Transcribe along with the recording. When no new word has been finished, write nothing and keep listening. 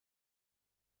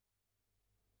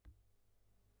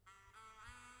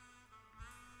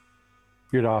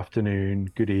Good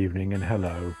afternoon, good evening, and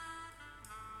hello.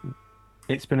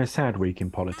 It's been a sad week in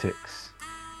politics.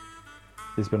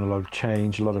 There's been a lot of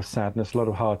change, a lot of sadness, a lot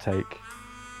of heartache.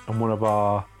 And one of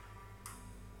our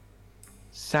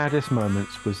saddest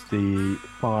moments was the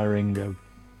firing of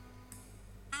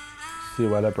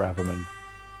Suella Braverman.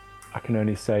 I can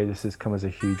only say this has come as a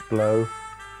huge blow.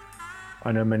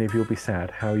 I know many of you will be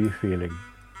sad. How are you feeling?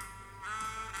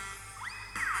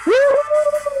 Woo!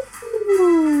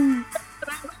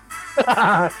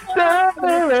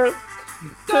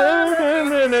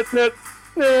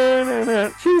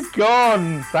 She's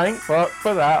gone. Thank fuck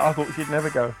for that. I thought she'd never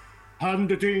go. And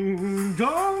a ding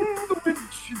dong, the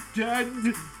witch is dead.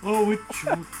 Oh,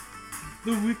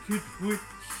 the wicked witch.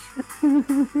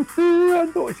 I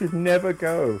thought she'd never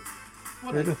go.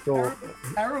 What Who'd a have thought?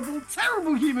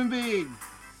 terrible human being.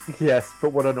 Yes,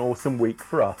 but what an awesome week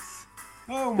for us.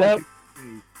 Oh my Now,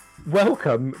 goodness.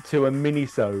 welcome to a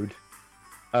mini-sode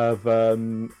of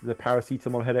the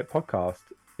Paracetamol Headache podcast.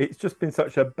 It's just been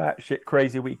such a batshit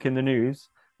crazy week in the news.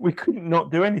 We couldn't not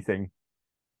do anything.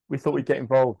 We thought we'd get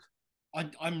involved.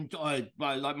 Like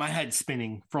my head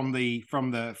spinning from the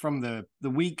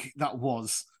week that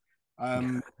was,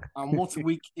 and what a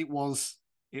week it was.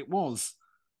 It was.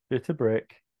 Bit of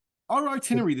brick. Our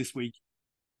itinerary this week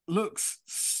looks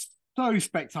so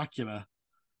spectacular.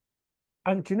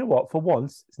 And do you know what? For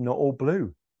once, it's not all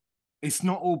blue. It's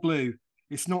not all blue.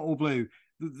 It's not all blue.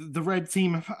 The red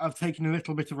team have taken a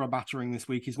little bit of a battering this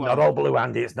week as well. Not all blue,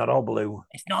 Andy. It's not all blue.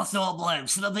 It's not all blue.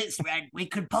 Some of it's red. We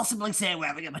could possibly say we're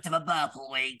having a bit of a purple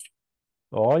week.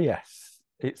 Oh, yes.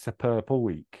 It's a purple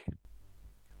week.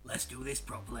 Let's do this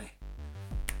properly.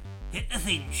 Hit the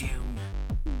theme tune.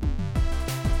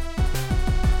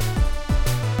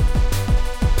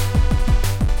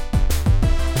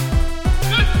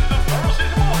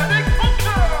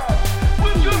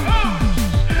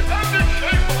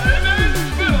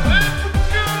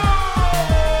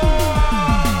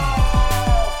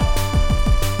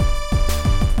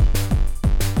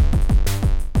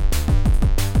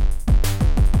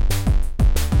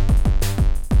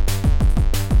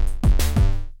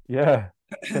 Yeah.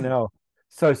 Hell.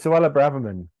 So, Suella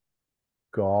Braverman,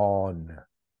 gone.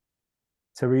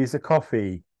 Theresa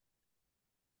Coffey,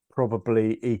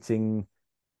 probably eating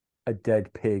a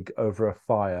dead pig over a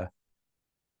fire.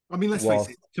 I mean, let's Well,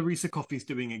 face it, Theresa Coffey's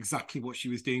doing exactly what she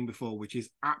was doing before, which is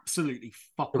absolutely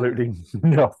fuck all. absolutely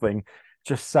nothing.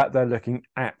 Just sat there looking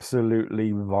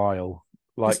absolutely vile,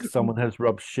 Just like looking, someone has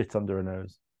rubbed shit under her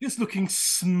nose. just looking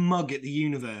smug at the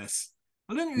universe.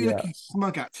 I don't know you're Yeah, looking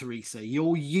smug at, Theresa.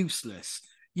 You're useless.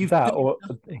 You've that done or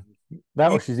nothing. that,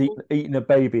 You or she's eating a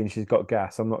baby and she's got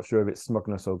gas. I'm not sure if it's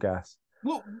smugness or gas.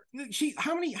 what she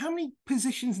how many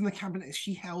positions in the cabinet has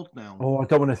she held now? Oh, I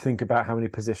don't want to think about how many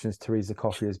positions Theresa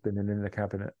Coffey has been in the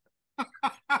cabinet.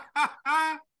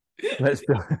 Let's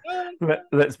be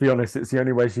let's be honest. It's the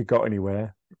only way she got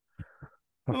anywhere.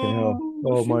 Fucking hell! Oh,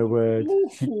 Oh she my was word!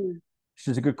 awful.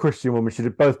 She's a good Christian woman. She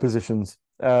did both positions.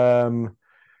 Oh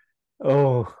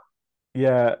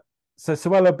yeah. So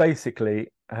Suella basically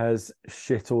has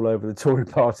shit all over the Tory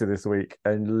party this week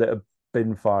and lit a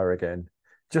bin fire again,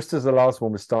 just as the last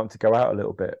one was starting to go out a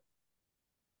little bit.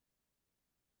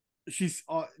 She's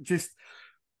just.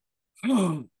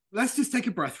 Let's just take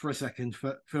a breath for a second,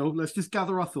 Phil. Let's just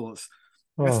gather our thoughts.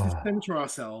 Let's just Oh, center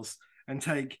ourselves and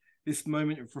take this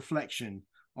moment of reflection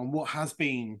on what has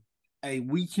been a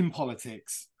week in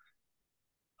politics.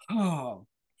 Oh,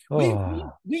 we, we,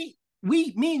 oh.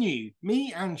 we, me and you,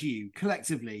 me and you,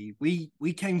 collectively, we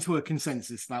came to a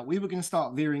consensus that we were going to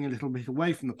start veering a little bit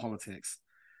away from the politics.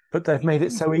 But they've made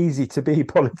it so easy to be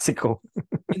political.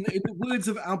 In the words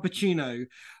of Al Pacino,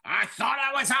 I thought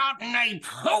I was out and they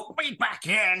poked me back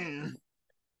in.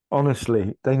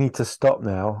 Honestly, they need to stop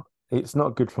now. It's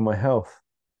not good for my health.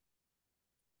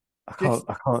 Just,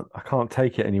 I can't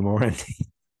take it anymore, Andy.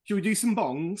 should we do some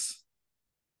bongs?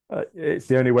 It's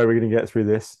the only way we're going to get through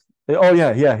this. Oh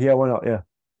yeah. Why not?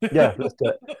 Yeah. Let's do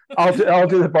it. I'll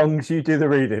do the bongs. You do the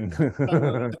reading.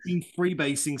 I've been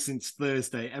freebasing since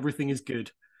Thursday. Everything is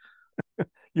good.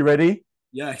 You ready?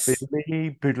 Yes.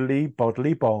 Biddly boodly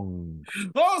bodily bong.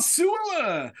 Oh,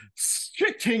 Suella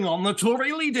sitting on the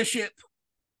Tory leadership.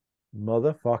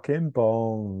 Motherfucking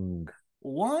bong.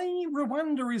 Why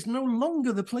Rwanda is no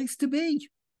longer the place to be.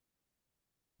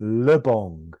 Le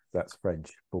bong. That's French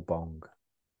for bong.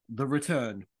 The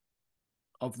return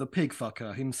of the pig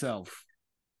fucker himself,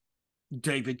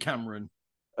 David Cameron.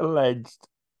 Alleged.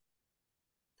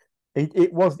 He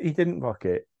didn't fuck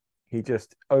it. He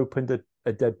just opened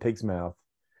a dead pig's mouth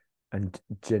and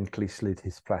gently slid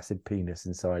his flaccid penis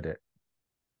inside it.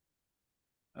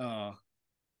 Uh,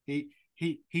 he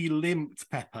he limped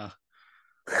Pepper.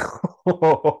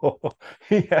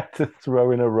 He had to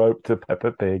throw in a rope to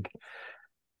Peppa Pig.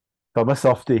 I'm a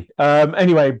softie.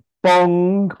 Anyway,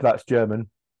 bong. That's German.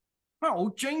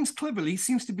 Well, James Cleverly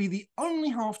seems to be the only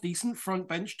half decent front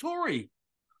bench Tory.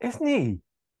 Isn't he?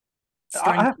 I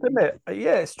Strange. have to admit,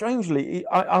 yeah, strangely,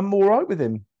 I'm all right with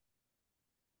him.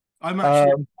 I'm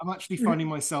Um, actually finding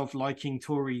myself liking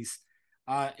Tories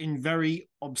in very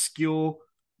obscure,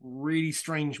 really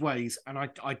strange ways, and I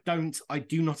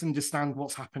do not understand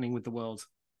what's happening with the world.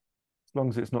 as long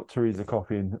as it's not Theresa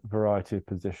Coffey in a variety of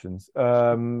positions.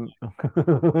 Bong,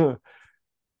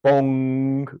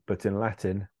 but in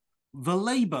Latin. The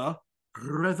Labour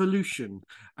Revolution,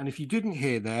 and if you didn't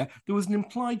hear there was an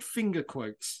implied finger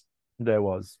quotes. There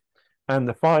was. And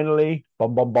the finally,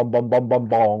 bong, bong, bong, bong, bong, bong,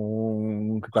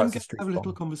 bong. I'm That's a going to street have a little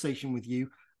bong. conversation with you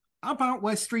about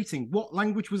where streeting. What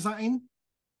language was that in?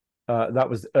 That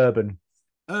was urban.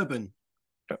 Urban.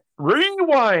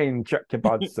 Rewind, check your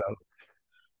bud, so.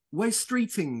 Where's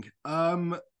streeting?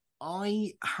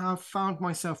 I have found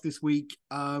myself this week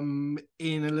in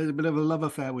a little bit of a love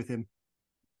affair with him.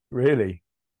 Really?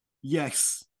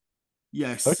 Yes,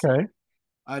 yes, Okay.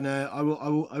 and I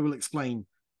will explain.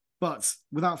 But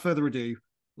without further ado,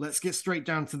 let's get straight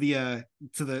down to the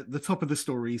top of the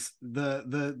stories,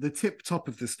 the tip top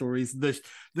of the stories,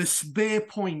 the spear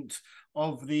point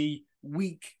of the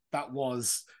week that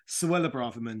was Suella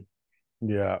Braverman.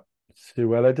 Yeah.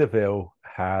 Suella Deville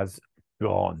has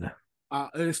gone. Our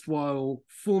erstwhile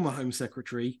former Home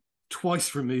Secretary,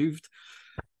 twice removed.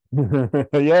 Yeah,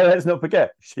 let's not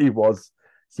forget she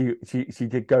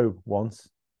did go once.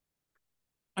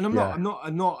 And Yeah. I'm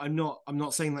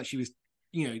not saying that she was,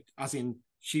 as in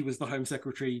she was the Home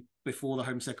Secretary before the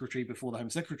Home Secretary before the Home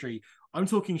Secretary. I'm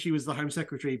talking she was the Home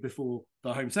Secretary before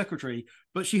the Home Secretary,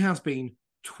 but she has been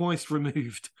twice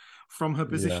removed from her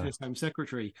position Yeah. as Home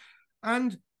Secretary.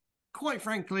 And quite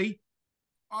frankly,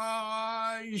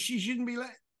 she shouldn't be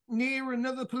let near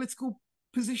another political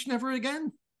position ever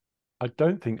again. I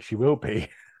don't think she will be.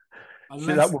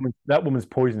 Unless That woman's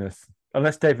poisonous.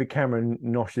 Unless David Cameron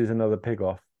noshes another pig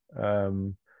off. I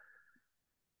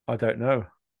don't know.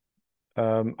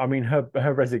 I mean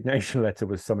her resignation letter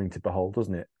was something to behold,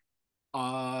 wasn't it?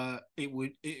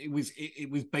 it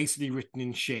was basically written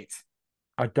in shit.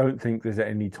 I don't think there's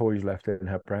any toys left in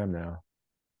her pram now.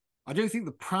 I don't think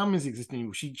the pram is existing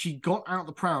anymore. She got out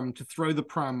the pram to throw the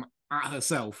pram at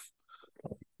herself.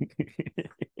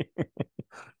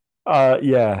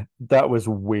 Yeah, that was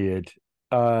weird.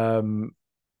 But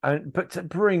to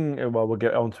bring, well, we'll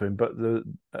get on to him, but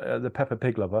the Peppa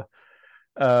Pig lover,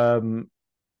 um,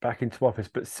 back into office.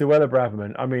 But Suella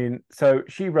Braverman, I mean, so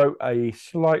she wrote a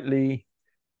slightly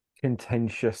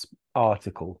contentious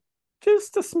article,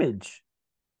 just a smidge.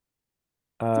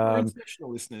 For our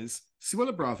international listeners,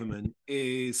 Suella Braverman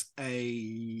is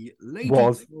a lady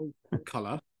Was of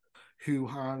colour who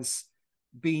has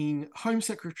been Home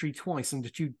Secretary twice under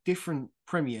two different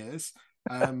premiers.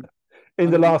 in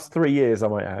the last 3 years, I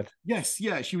might add. Yes,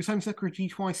 yeah, she was Home Secretary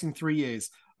twice in 3 years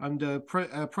under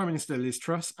Prime Minister Liz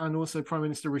Truss and also Prime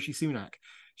Minister Rishi Sunak.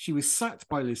 She was sacked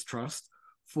by Liz Truss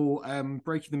for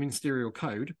breaking the ministerial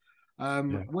code.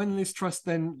 When Liz Truss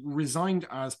then resigned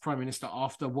as Prime Minister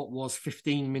after what was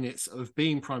 15 minutes of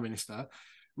being Prime Minister,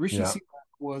 Rishi Sunak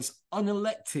was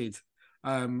unelected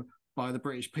by the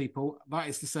British people. That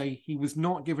is to say, he was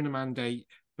not given a mandate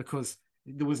because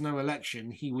there was no election.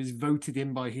 He was voted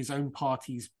in by his own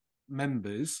party's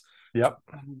members. Yep.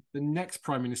 The next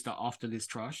Prime Minister after Liz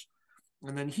Truss.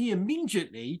 And then he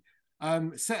immediately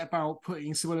set about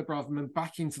putting Suella Braverman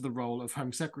back into the role of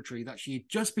Home Secretary that she had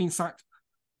just been sacked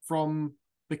from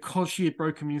because she had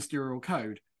broken ministerial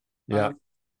code. Yeah.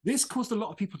 This caused a lot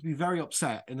of people to be very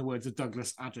upset, in the words of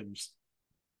Douglas Adams.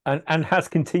 And has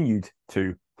continued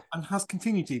to. And has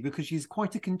continued to, because she's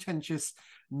quite a contentious,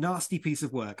 nasty piece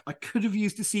of work. I could have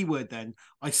used a C word then.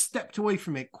 I stepped away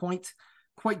from it quite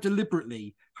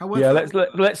deliberately. However, yeah,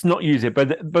 let's not use it,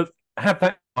 but have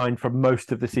that in mind for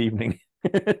most of this evening,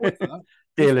 however,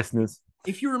 dear listeners.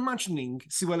 If you're imagining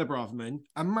Suella Braverman,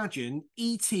 imagine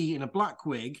E.T. in a black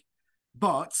wig,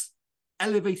 but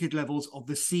elevated levels of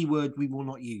the C word we will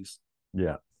not use.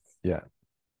 Yeah, yeah.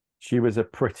 She was a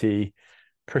pretty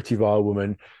vile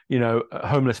woman. You know,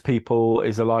 homeless people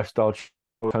is a lifestyle,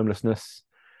 homelessness.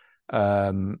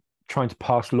 Trying to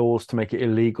pass laws to make it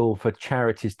illegal for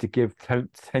charities to give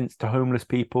tents to homeless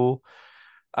people.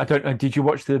 I don't know. Did you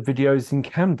watch the videos in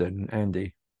Camden,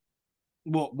 Andy?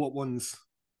 What ones?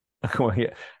 Well,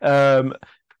 yeah.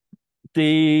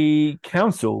 The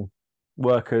council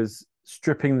workers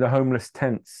stripping the homeless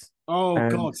tents. Oh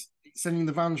and God, sending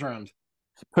the vans around.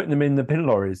 putting them in the bin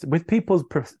lorries with people's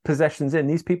possessions in.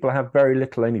 These people have very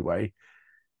little anyway,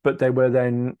 but they were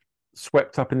then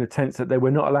swept up in the tents that they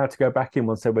were not allowed to go back in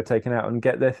once they were taken out and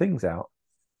get their things out.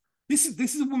 This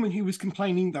is a woman who was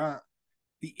complaining that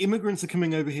the immigrants are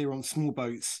coming over here on small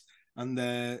boats and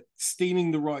they're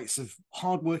stealing the rights of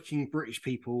hardworking British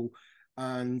people,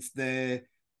 and they're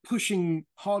pushing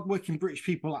hardworking British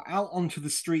people out onto the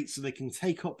streets so they can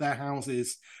take up their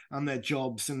houses and their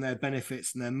jobs and their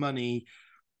benefits and their money.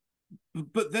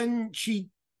 But then she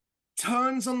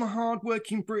turns on the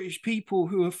hardworking British people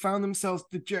who have found themselves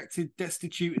dejected,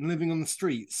 destitute, and living on the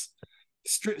streets,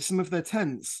 strips them of their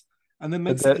tents, and then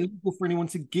makes it illegal for anyone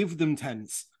to give them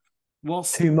tents.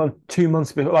 Whilst 2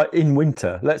 months before, like in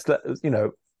winter,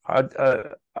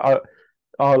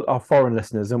 our foreign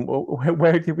listeners, and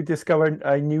where did we discover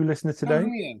a new listener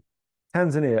today?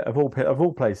 Tanzania of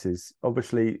all places,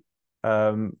 obviously,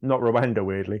 not Rwanda,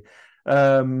 weirdly.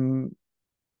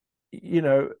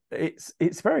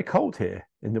 It's very cold here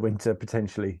in the winter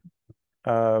potentially.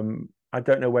 I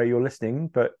don't know where you're listening,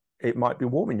 but it might be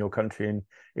warm in your country in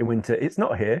winter. It's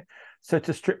not here. So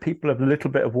to strip people of a little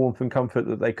bit of warmth and comfort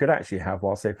that they could actually have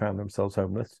whilst they found themselves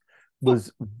homeless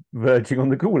was verging on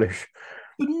the ghoulish.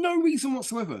 For no reason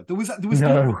whatsoever. There was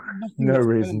no nothing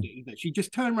reason. That she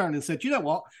just turned around and said, "You know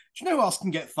what? Do you know who else can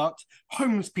get fucked?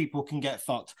 Homeless people can get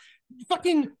fucked.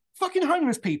 Fucking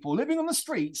homeless people living on the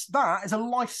streets. That is a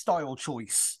lifestyle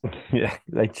choice." Yeah,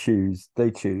 they choose.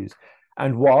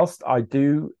 And whilst I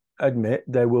do admit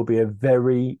there will be a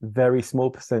very, very small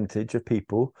percentage of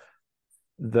people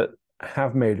that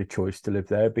have made a choice to live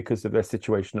there because of their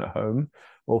situation at home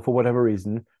or for whatever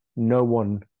reason, no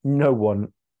one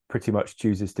pretty much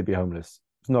chooses to be homeless.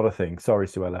 It's not a thing. Sorry,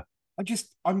 Suella.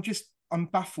 I'm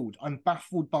baffled. I'm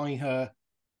baffled by her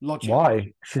logic.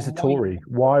 Why? She's a Tory.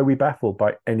 Why are we baffled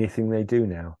by anything they do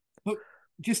now? But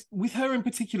just with her in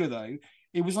particular, though,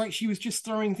 it was like she was just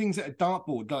throwing things at a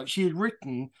dartboard. Like she had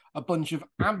written a bunch of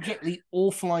abjectly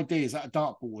awful ideas at a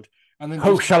dartboard. And then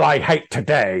who shall I hate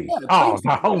today? Yeah,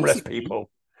 the homeless people.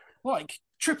 Like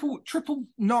triple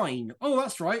nine. Oh,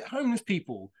 that's right, homeless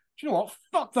people. Do you know what?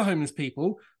 Fuck the homeless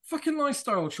people. Fucking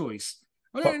lifestyle choice.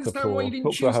 I don't understand why you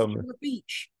didn't choose to live on the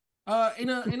beach. In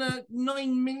a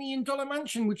 $9 million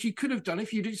mansion, which you could have done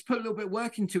if you just put a little bit of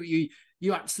work into it,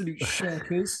 you absolute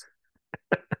shirkers.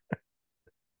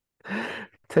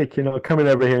 Coming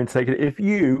over here and taking it. If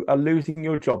you are losing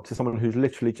your job to someone who's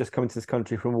literally just come into this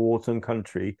country from a war-torn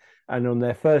country, and on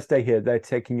their first day here, they're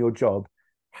taking your job,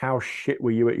 how shit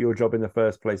were you at your job in the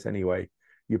first place anyway?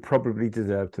 You probably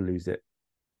deserve to lose it.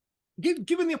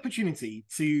 Given the opportunity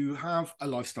to have a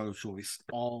lifestyle choice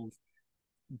of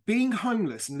being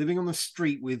homeless and living on the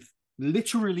street with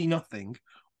literally nothing,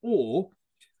 or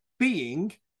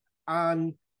being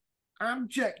an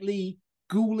abjectly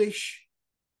ghoulish,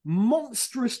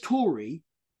 monstrous Tory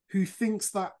who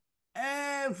thinks that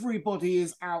everybody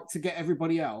is out to get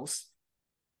everybody else,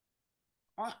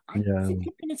 I think I'm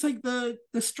going to take the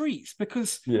streets,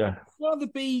 because I'd rather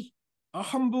be a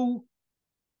humble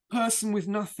person with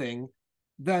nothing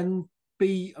than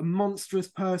be a monstrous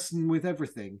person with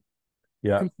everything.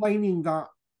 Complaining that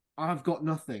I've got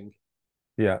nothing.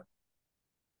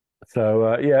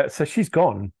 So she's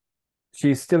gone.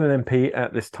 She's still an MP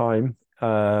at this time.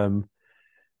 I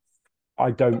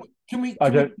don't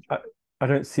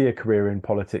see a career in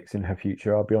politics in her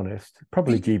future. I'll be honest.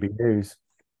 Probably GB News.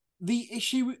 The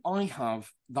issue I have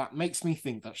that makes me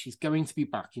think that she's going to be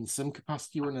back in some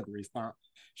capacity or another is that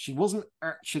she wasn't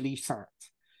actually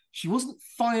sacked. She wasn't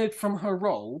fired from her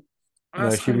role.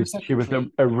 She was a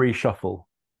reshuffle.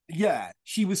 Yeah,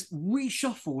 she was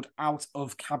reshuffled out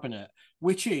of cabinet,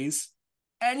 which is,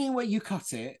 any way you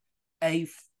cut it, a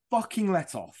fucking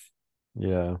let off.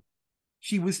 Yeah.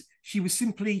 She was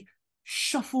simply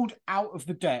shuffled out of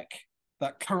the deck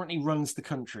that currently runs the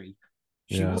country.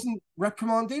 She wasn't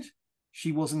reprimanded.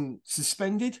 She wasn't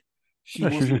suspended. She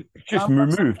was just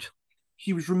removed.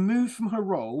 She was removed from her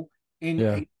role in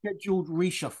a scheduled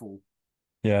reshuffle.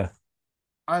 Yeah.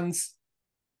 And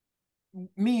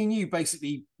me and you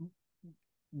basically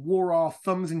wore our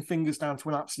thumbs and fingers down to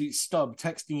an absolute stub,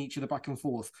 texting each other back and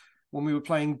forth when we were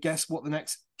playing Guess What the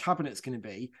Next Cabinet's going to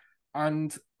be.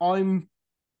 And I'm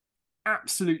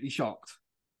absolutely shocked.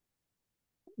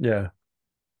 Yeah.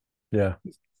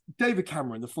 David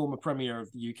Cameron, the former Premier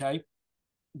of the UK,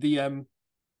 the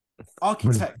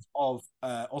architect of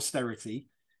austerity,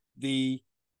 the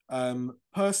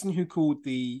person who called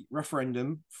the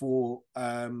referendum for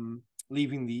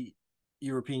leaving the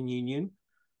European Union,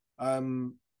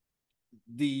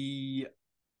 the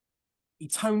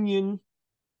Etonian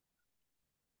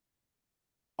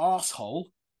arsehole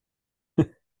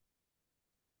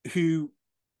who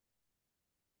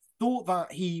thought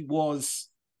that he was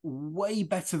way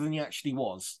better than he actually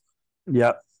was.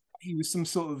 Yeah. He was some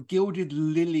sort of gilded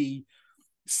lily,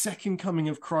 second coming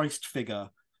of Christ figure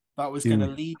that was going to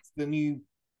lead the new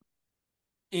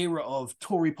era of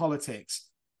Tory politics,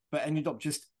 but ended up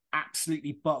just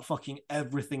absolutely butt fucking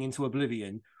everything into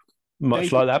oblivion.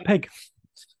 Much like that pig.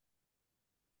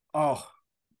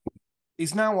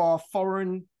 Is now our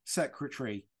foreign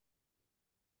secretary.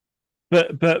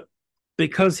 But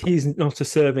because he's not a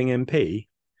serving MP,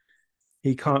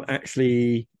 he can't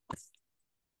actually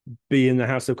be in the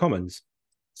House of Commons.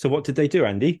 So what did they do,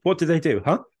 Andy? What did they do?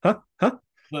 Huh?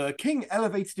 The king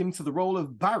elevated him to the role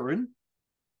of Baron.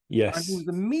 Yes. And he was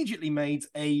immediately made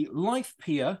a life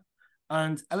peer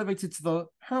and elevated to the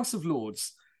House of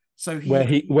Lords. So where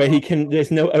he can,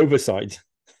 there's no oversight.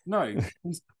 No,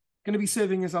 he's going to be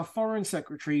serving as our foreign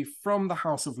secretary from the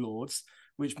House of Lords,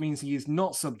 which means he is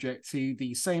not subject to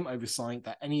the same oversight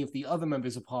that any of the other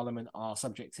members of Parliament are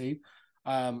subject to.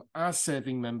 As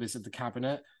serving members of the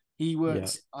cabinet, he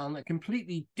works on a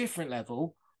completely different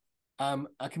level,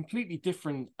 a completely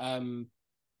different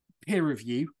peer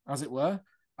review, as it were,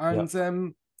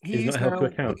 and he is now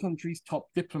the country's top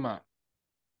diplomat.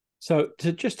 So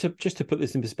just to put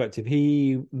this in perspective,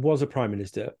 he was a prime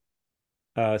minister.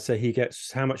 So he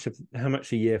gets how much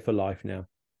a year for life now?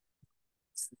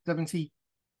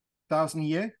 70,000 a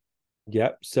year.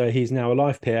 Yep. So he's now a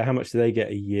life peer. How much do they get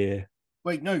a year?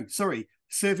 Wait, no, sorry.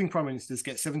 Serving prime ministers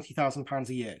get £70,000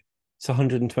 a year. It's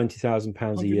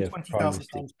 £120,000 a year.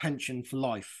 £120,000 pension for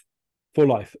life. For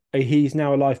life. He's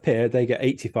now a life peer. They get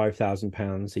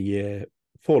 £85,000 a year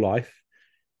for life.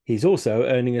 He's also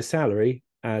earning a salary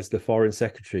as the foreign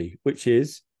secretary, which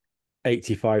is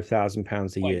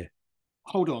 £85,000 a year.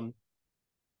 Hold on.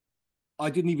 I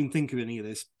didn't even think of any of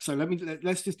this. So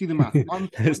let's just do the math.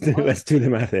 Let's do the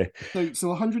math here.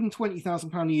 So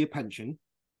 £120,000 a year pension.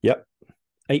 Yep.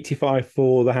 85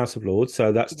 for the House of Lords,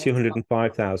 so that's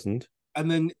 205,000.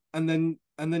 And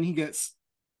then he gets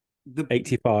the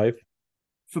 85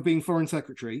 for being foreign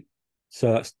secretary.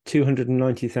 So that's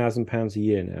 £290,000 a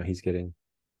year now he's getting.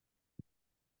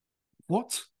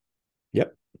 What?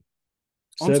 Yep.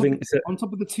 On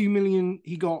top of the 2 million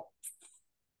he got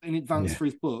in advance for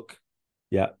his book.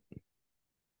 Yeah.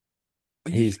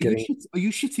 Are you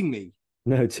shitting me?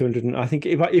 No, 200. I think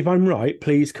if I'm right,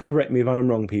 please correct me if I'm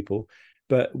wrong, people.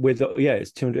 But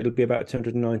it's 200. It'll be about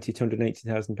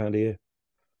 280,000 pound a year.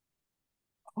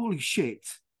 Holy shit!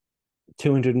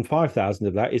 205,000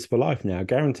 of that is for life now,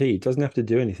 guaranteed. Doesn't have to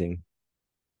do anything.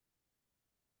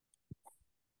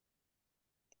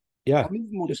 Yeah, I'm even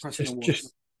more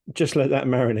just let that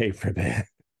marinate for a bit.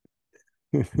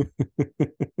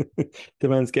 The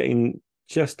man's getting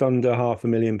just under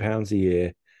 £500,000 a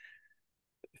year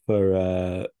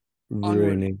for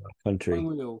ruining our country.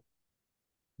 Unreal.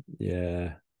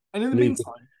 Yeah. And in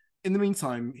the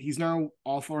meantime, he's now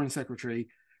our foreign secretary.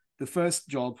 The first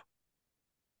job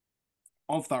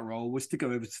of that role was to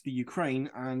go over to the Ukraine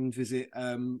and visit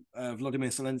Vladimir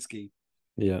Zelensky.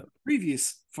 Yeah. The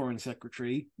previous foreign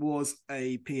secretary was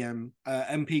a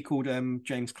MP called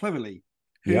James Cleverly,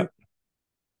 who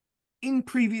in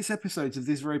previous episodes of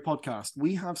this very podcast,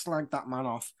 we have slagged that man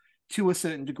off to a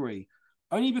certain degree,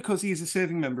 only because he is a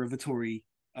serving member of the Tory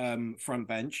front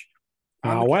bench.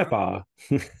 However,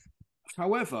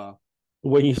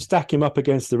 when you stack him up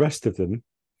against the rest of them,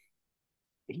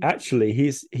 actually,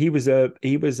 he was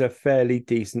a fairly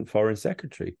decent foreign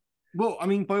secretary. Well, I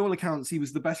mean, by all accounts, he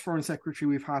was the best foreign secretary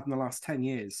we've had in the last 10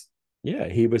 years. Yeah,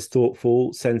 he was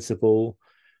thoughtful, sensible,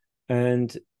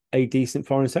 and a decent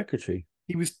foreign secretary.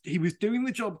 He was doing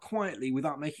the job quietly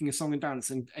without making a song and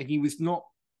dance, and he was not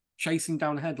chasing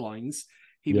down headlines.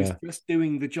 He was just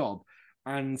doing the job.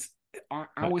 And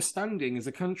our standing as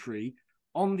a country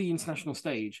on the international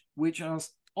stage, which as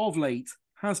of late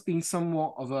has been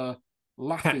somewhat of a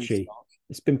laughing stock.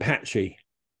 It's been patchy.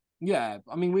 Yeah,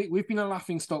 I mean, we've been a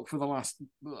laughing stock for the last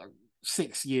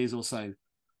 6 years or so.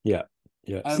 Yeah.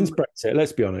 Since Brexit,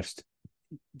 let's be honest.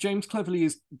 James Cleverly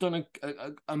has done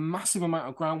a massive amount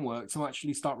of groundwork to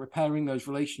actually start repairing those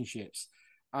relationships.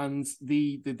 And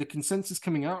the consensus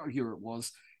coming out of Europe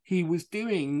was he was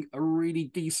doing a really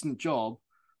decent job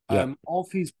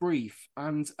of his brief.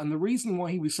 And the reason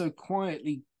why he was so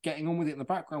quietly getting on with it in the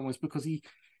background was because he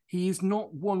is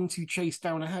not one to chase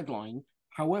down a headline.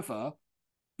 However,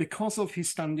 because of his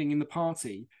standing in the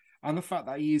party and the fact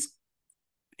that he's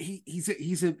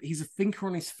a thinker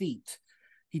on his feet,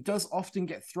 he does often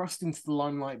get thrust into the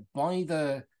limelight by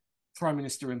the Prime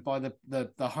Minister and by the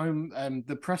home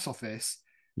the press office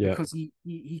because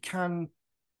he can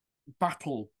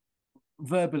battle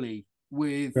verbally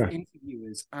with Yeah.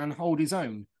 interviewers and hold his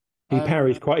own. He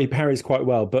parries quite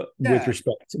well, but Yeah.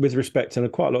 with respect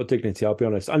and quite a lot of dignity. I'll be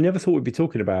honest. I never thought we'd be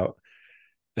talking about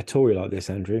a Tory like this,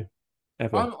 Andrew.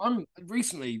 Ever. I'm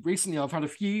recently I've had a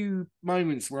few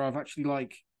moments where I've actually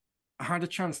like had a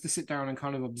chance to sit down and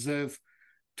kind of observe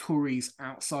Tories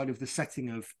outside of the setting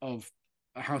of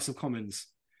a House of Commons.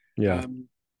 Yeah. Um,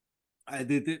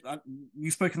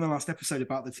 you spoke in the last episode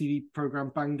about the TV program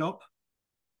Banged Up.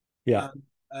 Yeah.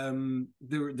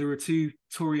 There are two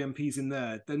Tory MPs in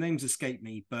there. Their names escape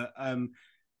me, but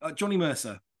Johnny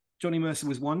Mercer. Johnny Mercer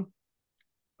was one.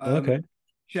 Okay.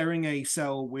 Sharing a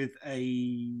cell with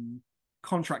a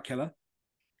contract killer,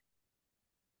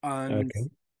 and Okay.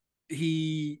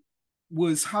 he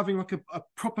was having like a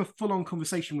proper full-on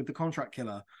conversation with the contract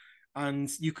killer, and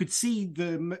you could see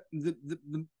the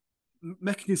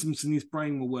mechanisms in his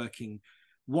brain were working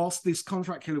whilst this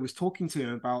contract killer was talking to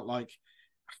him about like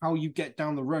how you get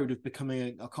down the road of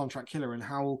becoming a contract killer and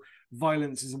how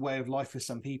violence is a way of life for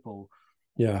some people.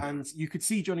 Yeah. And you could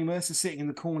see Johnny Mercer sitting in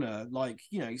the corner, like,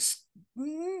 you know,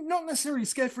 not necessarily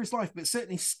scared for his life, but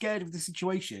certainly scared of the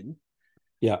situation.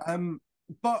 Yeah.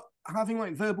 But having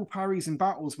like verbal parries and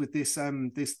battles with this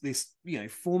you know,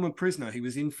 former prisoner who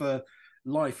was in for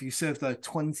life, who served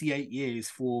 28 years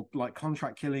for like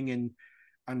contract killing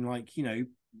and like, you know,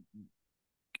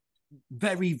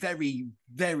 very, very,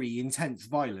 very intense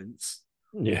violence.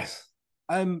 Yes.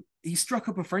 He struck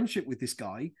up a friendship with this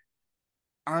guy,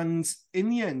 and in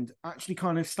the end actually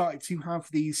kind of started to have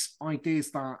these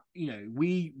ideas that, you know,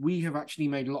 we have actually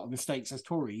made a lot of mistakes as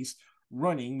Tories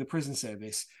running the prison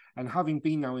service, and having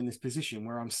been now in this position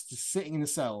where I'm sitting in a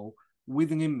cell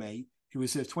with an inmate who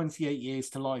has served 28 years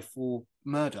to life for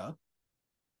murder.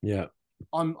 Yeah.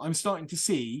 I'm starting to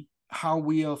see how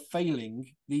we are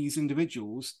failing these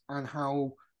individuals and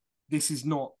how this is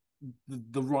not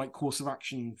the right course of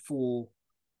action for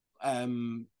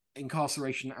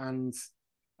incarceration and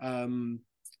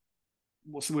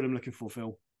what's the word I'm looking for,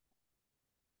 Phil?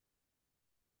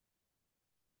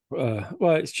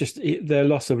 Well, it's just their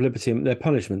loss of liberty and their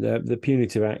punishment, the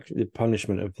punitive act, the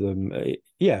punishment of them.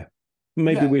 Yeah,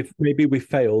 maybe Yeah. we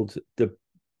failed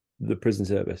the prison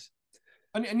service.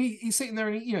 And he's sitting there,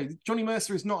 and you know, Johnny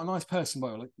Mercer is not a nice person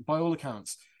by all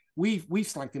accounts. We've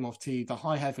slagged him off to the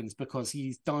high heavens because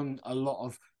he's done a lot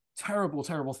of terrible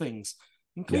things,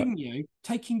 including you know,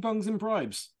 taking bungs and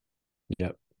bribes.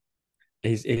 Yeah,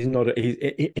 he's not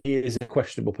he is a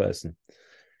questionable person.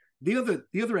 The other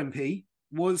MP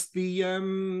was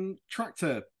the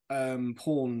tractor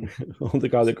porn. The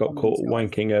guy that got caught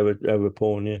wanking over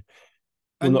porn. Yeah.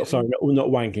 Well, And not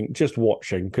wanking, just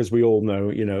watching, because we all know,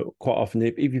 you know, quite often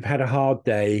if you've had a hard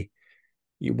day,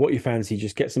 what you fancy,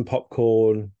 just get some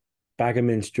popcorn, bag of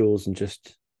minstrels, and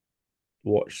just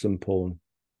watch some porn.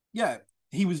 yeah,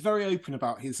 he was very open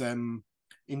about his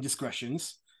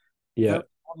indiscretions, Yeah, very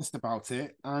honest about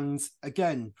it, and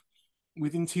again,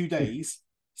 within 2 days,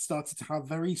 started to have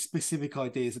very specific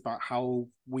ideas about how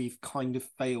we've kind of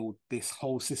failed this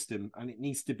whole system, and it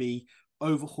needs to be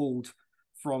overhauled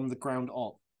from the ground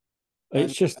up.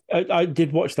 it's And just I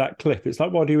did watch that clip. It's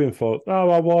like, what are you in for? Oh,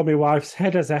 I wore my wife's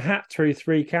head as a hat through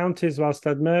 3 counties whilst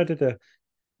I'd murdered her.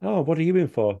 Oh, what are you in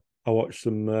for? I watched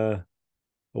some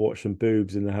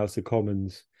boobs in the House of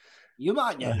Commons. you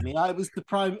might know me. I was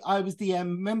the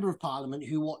member of Parliament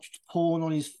who watched porn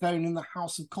on his phone in the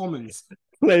House of Commons.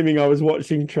 Claiming I was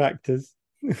watching tractors.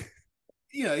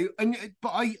 You know, but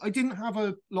I didn't have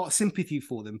a lot of sympathy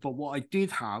for them. But what I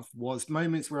did have was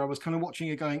moments where I was kind of watching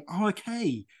it, going, "Oh,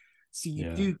 okay, so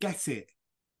you do get it.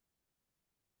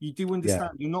 You do Yeah,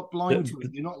 understand. You're not blind to it.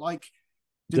 You're not like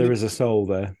there is a soul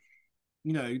there.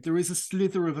 you know, there is a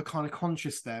slither of a kind of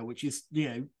conscious there, which is, you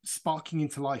know, sparking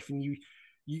into life, and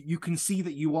you can see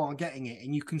that you are getting it,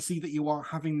 and you can see that you are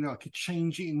having like a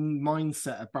change in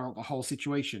mindset about the whole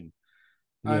situation.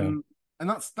 Yeah, And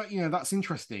that, you know, that's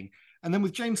interesting. And then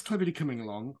with James Cleverly coming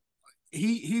along,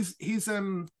 he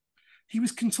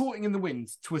was contorting in the wind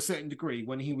to a certain degree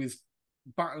when he was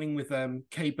battling with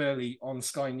Kay Burley on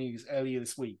Sky News earlier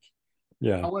this week.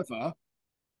 yeah. However,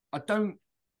 I don't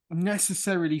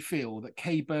necessarily feel that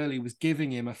Kay Burley was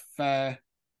giving him a fair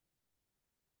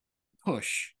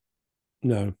push.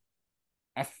 No,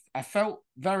 I felt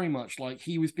very much like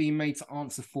he was being made to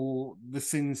answer for the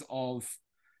sins of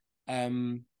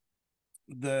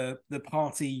the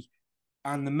party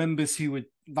and the members who had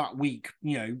that week,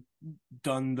 you know,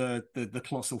 done the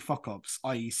colossal fuck ups,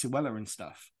 i.e., Suella and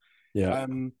stuff. yeah,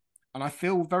 And I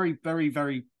feel very, very,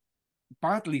 very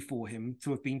badly for him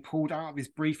to have been pulled out of his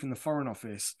brief in the Foreign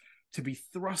Office to be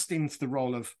thrust into the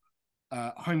role of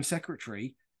Home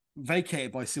Secretary,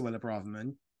 vacated by Suella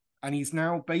Braverman, and he's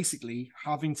now basically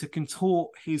having to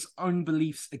contort his own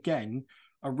beliefs again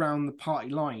around the party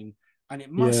line, and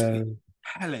it must Yeah, be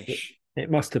hellish. it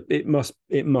must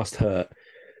hurt.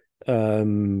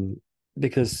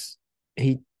 Because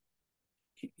he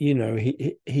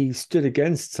he stood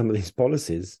against some of these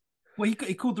policies, Well,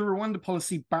 he called the Rwanda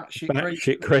policy batshit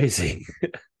crazy. batshit crazy,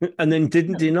 and then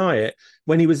didn't deny it.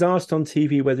 When he was asked on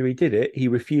TV whether he did it, he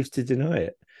refused to deny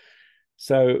it.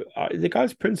 So the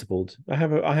guy's principled. I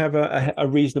have a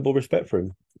reasonable respect for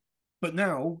him. But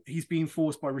now he's being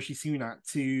forced by Rishi Sunak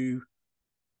to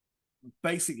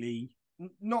basically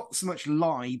not so much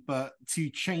lie, but to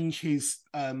change his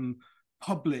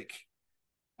public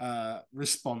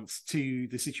response to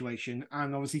the situation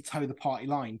and obviously toe the party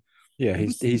line. Yeah,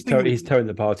 And he's towing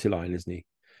the party line, isn't he?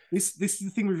 This is the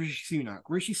thing with Rishi Sunak.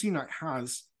 Rishi Sunak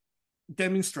has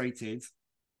demonstrated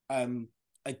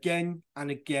again and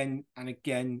again and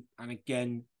again and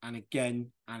again and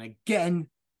again and again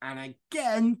and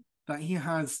again that he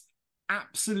has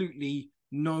absolutely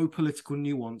no political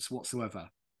nuance whatsoever.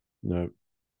 No.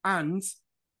 And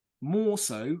more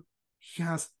so, he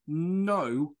has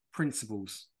no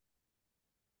principles.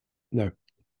 No.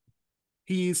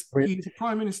 He's a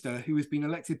prime minister who has been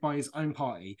elected by his own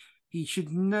party. He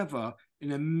should never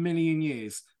in a million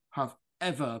years have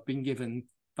ever been given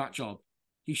that job.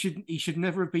 He should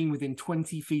never have been within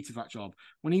 20 feet of that job.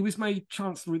 When he was made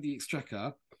Chancellor of the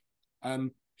Exchequer,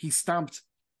 he stabbed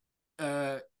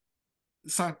Sajid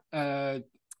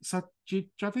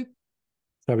Javid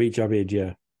Javid,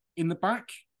 yeah. in the back.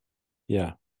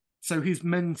 Yeah. So his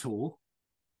mentor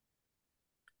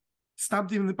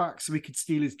stabbed him in the back so he could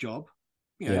steal his job.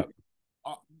 You know,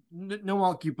 no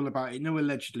arguable about it, no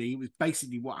allegedly. It was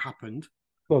basically what happened.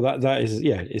 Well, that is,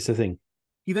 yeah, it's a thing.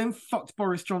 He then fucked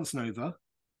Boris Johnson over.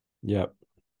 Yeah.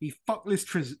 He fucked Liz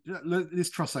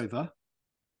Truss over.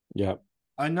 Yeah.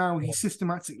 And now he's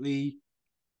systematically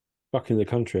fucking the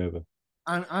country over.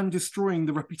 And destroying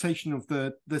the reputation of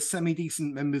the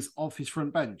semi-decent members of his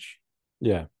front bench.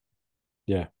 Yeah.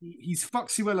 Yeah. He's fucked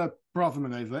Suella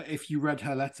Braverman over, if you read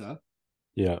her letter.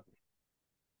 Yeah.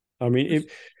 I mean,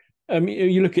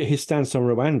 you look at his stance on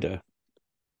Rwanda,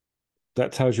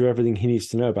 that tells you everything he needs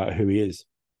to know about who he is.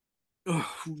 Ugh,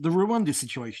 the Rwanda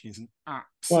situation is an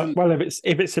absolute... Well,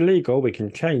 if it's illegal, we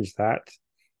can change that.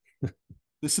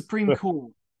 The Supreme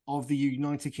Court of the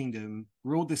United Kingdom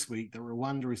ruled this week that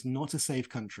Rwanda is not a safe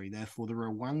country. Therefore, the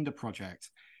Rwanda project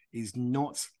is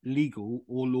not legal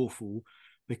or lawful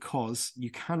because you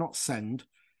cannot send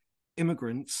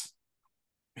immigrants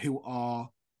who are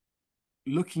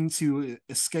looking to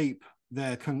escape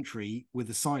their country with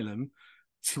asylum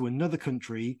to another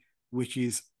country which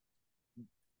is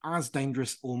as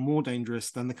dangerous or more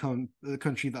dangerous than the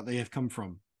country that they have come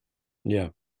from. Yeah.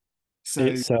 So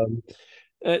it's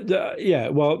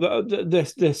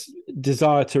this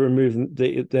desire to remove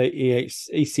the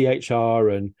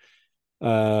ECHR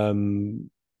and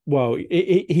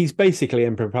he's basically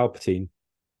Emperor Palpatine.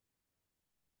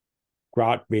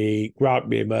 Grant me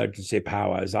emergency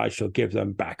powers. I shall give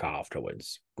them back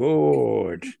afterwards.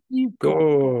 Good. You've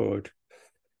good.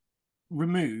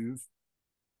 Remove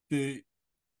the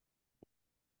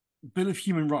Bill of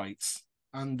Human Rights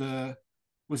and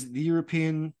was it the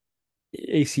European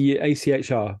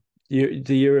ACHR,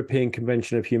 the European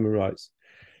Convention of Human Rights,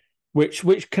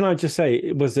 which can I just say,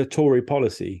 it was a Tory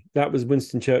policy. That was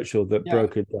Winston Churchill that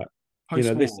brokered that.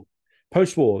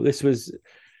 Post-war. This was,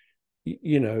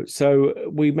 so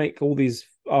we make all these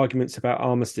arguments about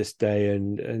Armistice Day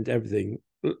and everything.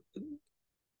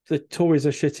 The Tories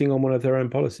are shitting on one of their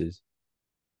own policies,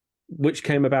 which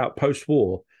came about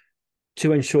post-war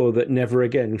to ensure that never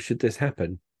again should this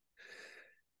happen.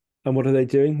 And what are they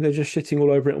doing? They're just shitting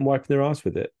all over it and wiping their ass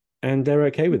with it. And they're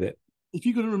okay with it. If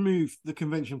you're going to remove the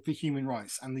Convention for Human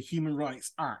Rights and the Human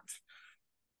Rights Act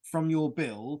from your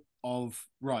Bill of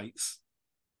Rights,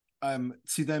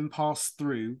 to then pass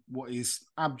through what is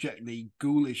abjectly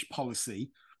ghoulish policy,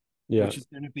 which is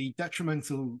going to be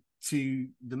detrimental to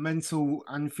the mental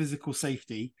and physical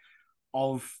safety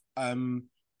of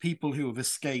people who have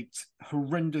escaped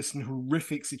horrendous and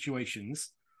horrific situations,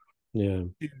 to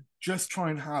just try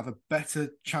and have a better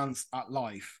chance at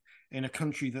life in a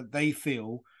country that they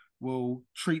feel will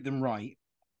treat them right,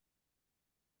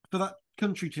 for that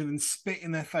country to then spit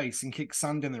in their face and kick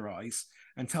sand in their eyes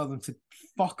and tell them to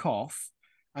fuck off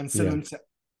and send them to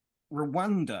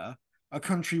Rwanda, a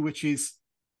country which is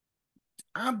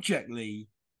abjectly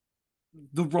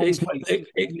the wrong place.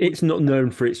 It's not known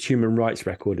for its human rights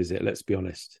record, is it? Let's be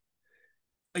honest.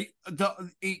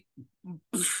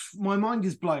 My mind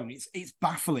is blown. It's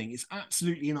baffling. It's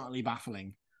absolutely and utterly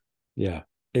baffling. Yeah.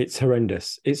 It's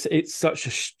horrendous. It's such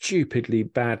a stupidly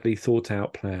badly thought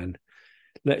out plan.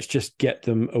 Let's just get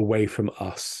them away from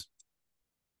us.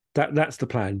 That's the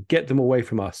plan. Get them away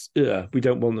from us. Ugh, we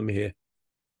don't want them here.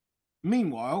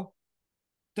 Meanwhile,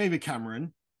 David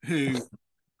Cameron, who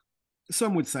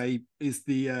some would say is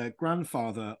the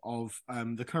grandfather of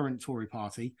the current Tory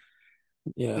party,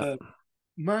 Yeah. the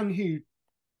man who,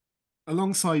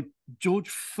 alongside George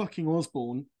fucking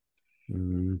Osborne,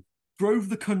 drove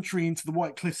the country into the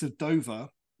White Cliffs of Dover,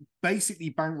 basically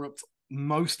bankrupt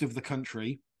most of the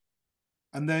country,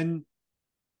 and then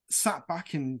sat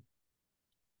back and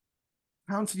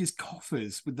counted his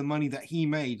coffers with the money that he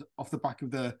made off the back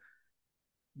of the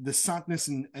sadness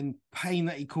and pain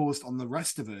that he caused on the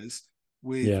rest of us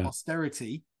with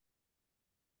austerity,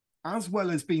 as well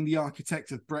as being the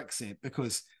architect of Brexit,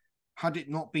 because had it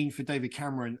not been for David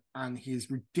Cameron and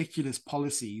his ridiculous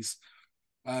policies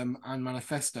and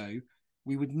manifesto,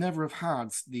 we would never have had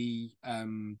the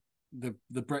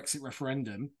Brexit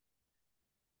referendum.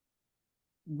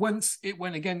 Once it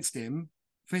went against him,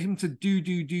 for him to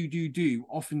do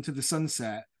off into the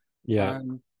sunset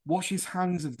and wash his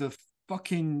hands of the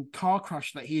fucking car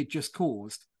crash that he had just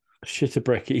caused. Shit a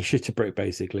brick. He shit a brick,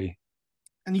 basically.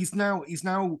 And he's now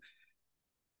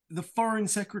the foreign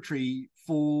secretary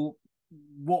for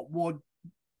what would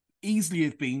easily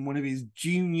have been one of his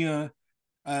junior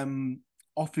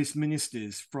office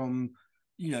ministers from,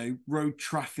 road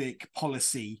traffic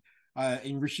policy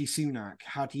in Rishi Sunak,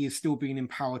 had he still been in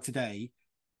power today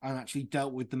and actually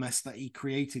dealt with the mess that he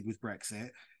created with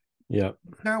Brexit. Yeah.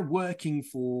 Now working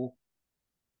for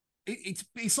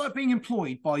it's like being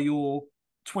employed by your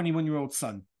 21-year-old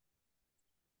son.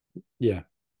 Yeah.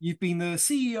 You've been the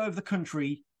CEO of the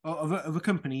country of a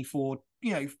company for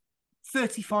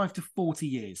 35 to 40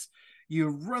 years. You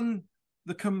run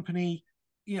the company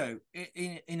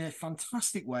in a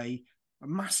fantastic way, a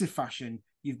massive fashion.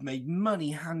 You've made money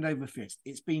hand over fist.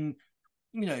 It's been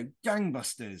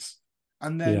gangbusters,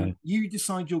 and then you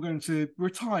decide you're going to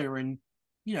retire and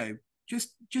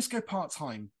just go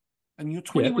part-time, and you're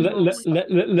 21 year old.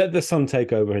 Let the son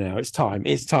take over now. It's time.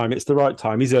 It's the right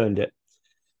time. He's earned it.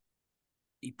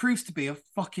 He proves to be a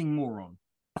fucking moron.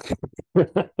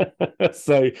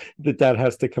 So the dad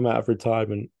has to come out of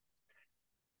retirement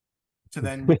to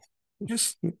then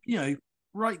just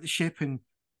right the ship and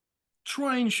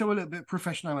try and show a little bit of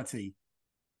professionality.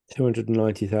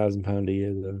 £290,000 a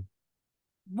year, though.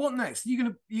 What next?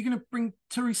 You're gonna bring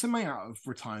Theresa May out of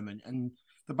retirement and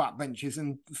the backbenches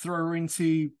and throw her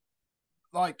into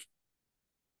like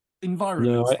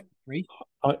environment?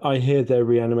 No, I hear they're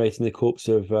reanimating the corpse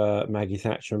of Maggie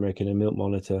Thatcher and making a milk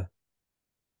monitor.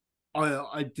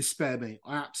 I despair, mate.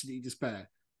 I absolutely despair.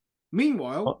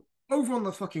 Meanwhile, over on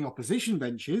the fucking opposition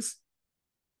benches,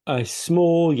 a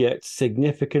small yet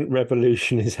significant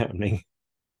revolution is happening.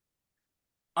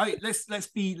 Let's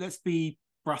be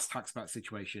brass tacks about the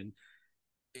situation.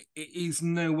 It is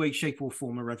no way, shape, or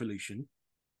form a revolution.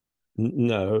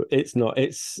 No, it's not.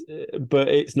 But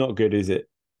it's not good, is it?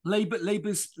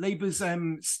 Labour's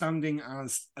standing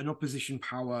as an opposition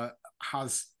power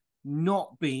has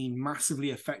not been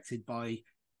massively affected by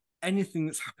anything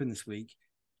that's happened this week.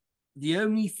 The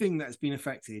only thing that's been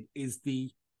affected is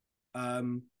the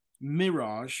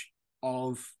mirage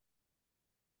of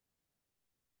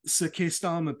Sir Keir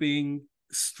Starmer being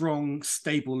strong,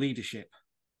 stable leadership.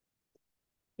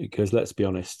 Because let's be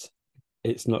honest,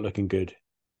 it's not looking good.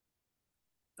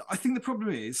 I think the problem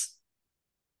is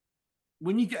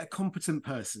when you get a competent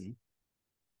person,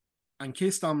 and Keir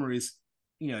Starmer is,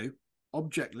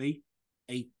 objectively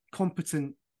a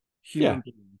competent human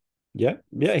being. Yeah.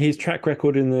 His track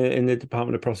record in the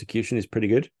Department of Prosecution is pretty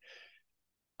good.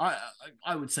 I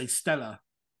would say stellar.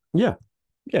 Yeah.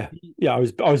 I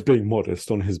was being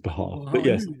modest on his behalf, but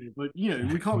yes. But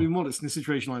we can't be modest in a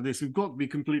situation like this. We've got to be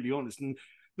completely honest. And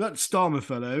that Starmer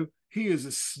fellow, he is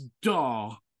a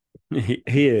star. He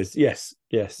is, yes.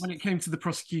 When it came to the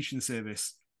prosecution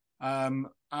service,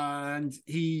 and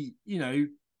he,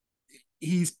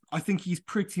 I think he's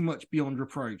pretty much beyond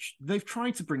reproach. They've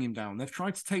tried to bring him down. They've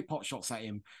tried to take pot shots at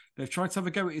him. They've tried to have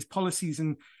a go at his policies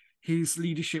and his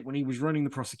leadership when he was running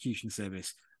the prosecution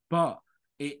service, but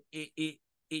it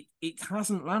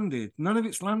hasn't landed. None of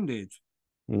it's landed.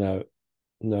 No,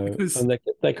 because... and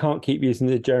they can't keep using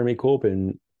the Jeremy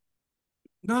Corbyn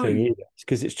thing either,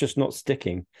 because it's just not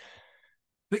sticking.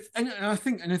 But and I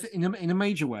think in a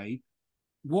major way,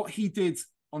 what he did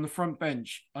on the front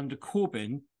bench under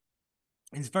Corbyn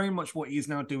is very much what he is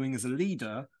now doing as a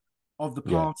leader of the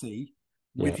party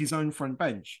with his own front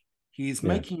bench. He is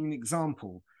making an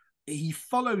example. He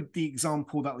followed the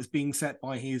example that was being set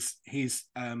by his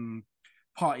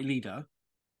party leader,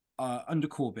 under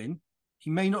Corbyn. He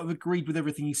may not have agreed with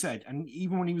everything he said. And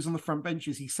even when he was on the front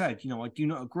benches, he said, I do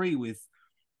not agree with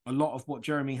a lot of what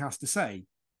Jeremy has to say,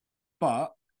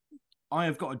 but I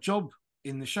have got a job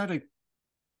in the shadow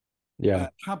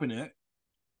cabinet.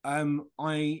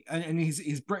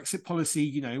 His Brexit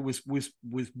policy, was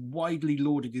widely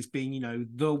lauded as being,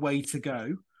 the way to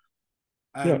go,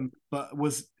 but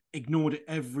was ignored at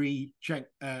every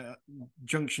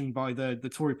junction by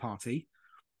the Tory party.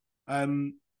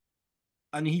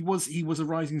 And he was a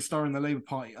rising star in the Labour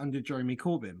Party under Jeremy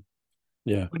Corbyn.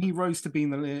 Yeah. When he rose to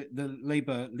being the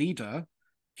Labour leader,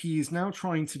 he is now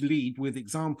trying to lead with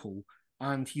example,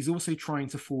 and he's also trying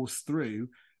to force through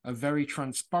a very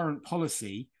transparent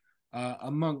policy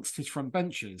amongst his front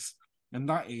benchers. And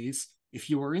that is, if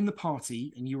you are in the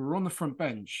party and you are on the front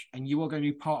bench and you are going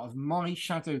to be part of my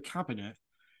shadow cabinet,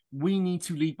 we need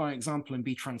to lead by example and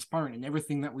be transparent in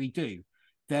everything that we do.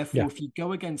 Therefore, if you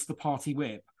go against the party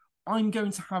whip, I'm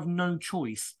going to have no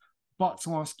choice but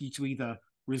to ask you to either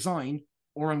resign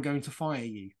or I'm going to fire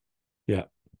you. Yeah.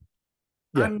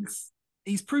 And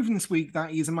he's proven this week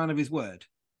that he is a man of his word.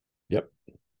 Yep.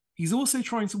 He's also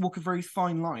trying to walk a very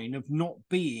fine line of not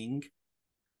being,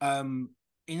 in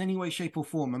any way, shape, or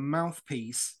form, a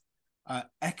mouthpiece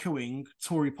echoing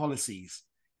Tory policies.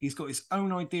 He's got his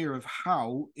own idea of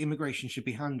how immigration should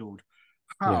be handled,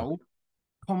 how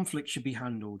conflict should be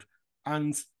handled.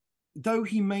 And though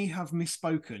he may have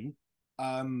misspoken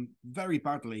very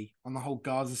badly on the whole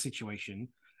Gaza situation,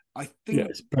 I think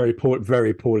it's very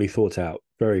poorly thought out.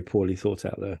 Very poorly thought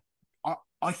out there.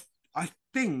 I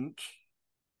think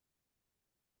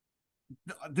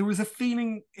there was a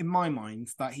feeling in my mind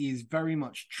that he is very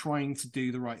much trying to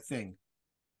do the right thing.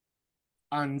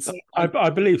 And I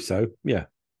believe so, yeah.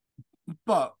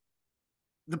 But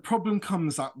the problem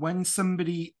comes that when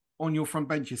somebody on your front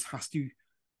benches has to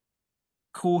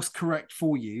course correct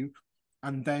for you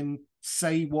and then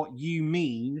say what you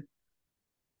mean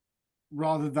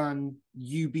rather than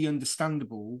you be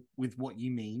understandable with what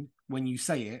you mean when you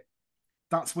say it,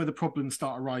 that's where the problems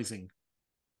start arising.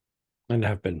 And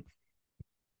have been.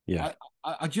 Yeah.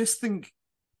 I just think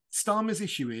Starmer's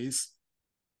issue is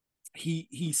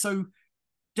he so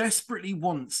desperately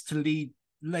wants to lead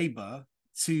Labour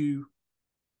to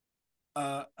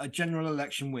a general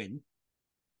election win.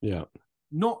 Yeah.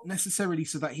 Not necessarily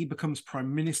so that he becomes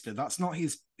prime minister. That's not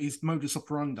his modus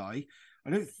operandi. I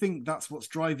don't think that's what's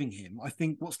driving him. I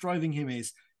think what's driving him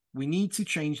is we need to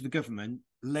change the government.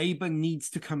 Labour needs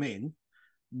to come in.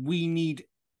 We need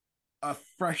a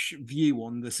fresh view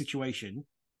on the situation.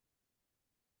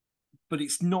 But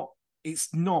it's not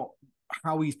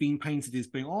how he's being painted as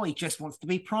being, he just wants to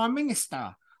be prime minister.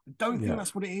 I don't think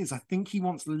that's what it is. I think he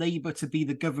wants Labour to be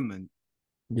the government.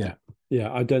 Yeah.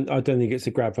 Yeah. I don't think it's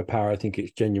a grab for power. I think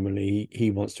it's genuinely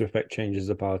he wants to affect change as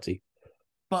a party.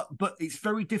 But it's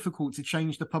very difficult to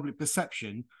change the public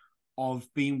perception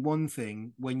of being one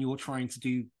thing when you're trying to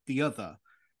do the other.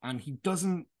 And he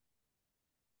doesn't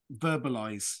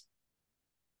verbalize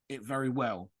it very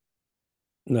well.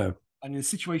 No. And in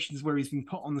situations where he's been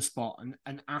put on the spot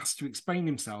and asked to explain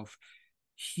himself,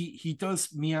 he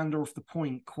does meander off the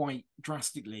point quite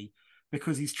drastically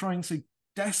because he's trying so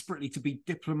desperately to be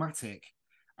diplomatic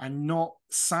and not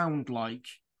sound like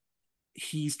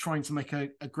he's trying to make a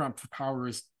grab for power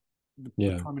as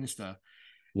the prime minister.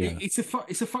 Yeah. It's a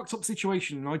fucked up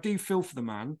situation, and I do feel for the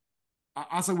man,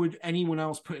 as I would anyone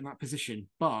else put in that position.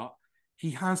 But he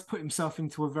has put himself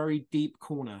into a very deep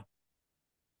corner.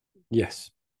 Yes,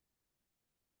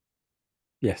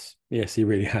 he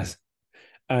really has.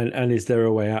 And is there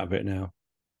a way out of it now?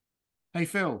 Hey,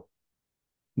 Phil.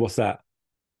 What's that?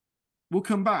 We'll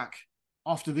come back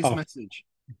after this message.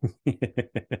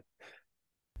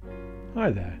 Hi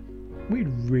there. We'd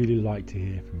really like to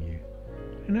hear from you.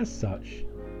 And as such,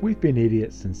 we've been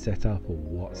idiots and set up a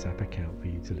WhatsApp account for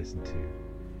you to listen to.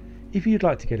 If you'd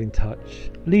like to get in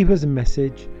touch, leave us a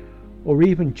message, or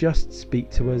even just speak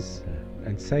to us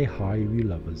and say hi, you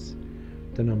love us.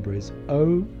 The number is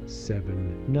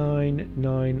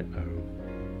 07990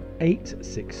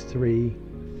 863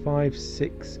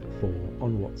 564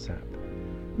 on WhatsApp.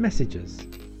 Message us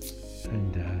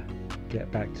and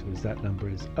get back to us. That number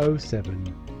is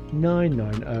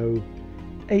 07990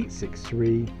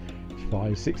 863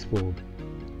 564.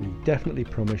 We definitely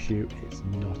promise you it's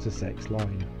not a sex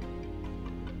line.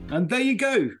 And there you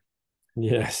go.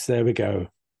 Yes, there we go.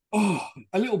 Oh,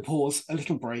 a little pause, a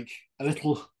little break, a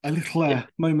little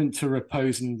moment to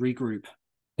repose and regroup.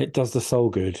 It does the soul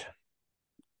good.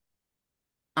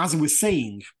 As I was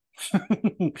saying,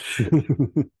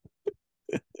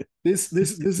 there's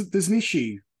an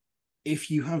issue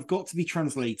if you have got to be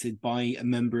translated by a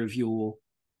member of your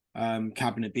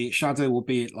cabinet, be it shadow or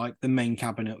be it like the main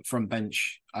cabinet front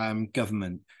bench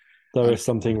government. There is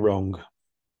something wrong.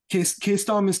 Keir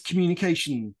Starmer's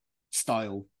communication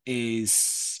style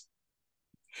is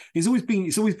it's always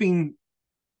been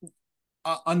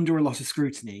under a lot of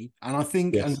scrutiny, and I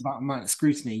think Yes. under that amount of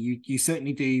scrutiny, you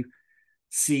certainly do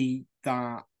see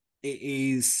that it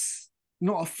is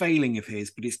not a failing of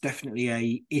his, but it's definitely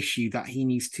a issue that he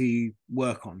needs to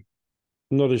work on.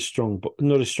 Not a strong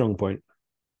point.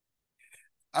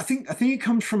 I think it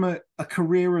comes from a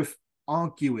career of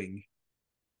arguing.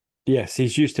 Yes,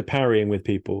 he's used to parrying with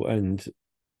people, and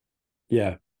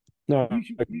yeah, no,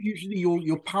 Usually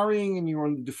you're parrying and you're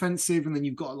on the defensive, and then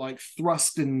you've got to like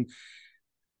thrust. And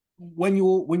when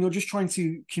you're just trying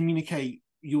to communicate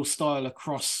your style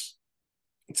across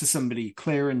to somebody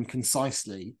clear and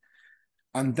concisely,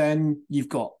 and then you've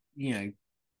got the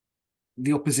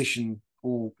opposition,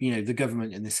 or the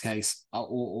government in this case,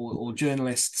 or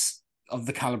journalists of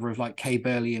the caliber of like Kay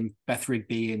Burley and Beth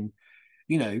Rigby and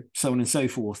so on and so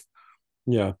forth,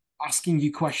 yeah, asking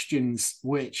you questions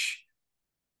which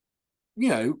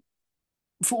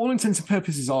for all intents and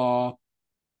purposes are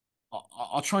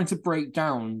trying to break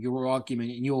down your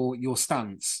argument and your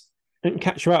stance. and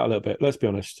catch you out a little bit. Let's be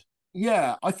honest.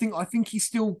 Yeah, I think he's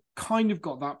still kind of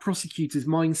got that prosecutor's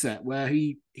mindset where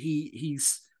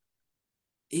he's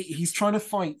trying to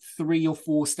fight 3 or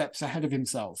 4 steps ahead of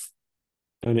himself.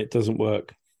 And it doesn't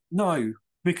work. No,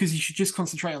 because you should just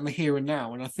concentrate on the here and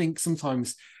now. And I think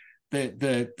sometimes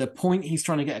the point he's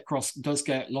trying to get across does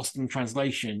get lost in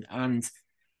translation. And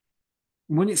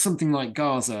when it's something like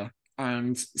Gaza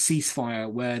and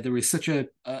ceasefire, where there is such a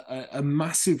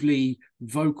massively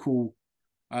vocal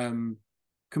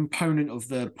component of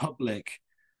the public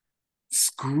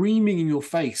screaming in your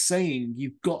face saying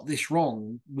you've got this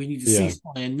wrong, we need to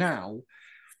ceasefire now.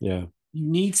 Yeah, you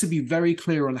need to be very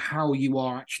clear on how you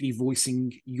are actually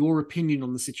voicing your opinion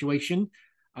on the situation,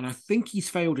 and I think he's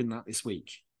failed in that this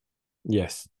week.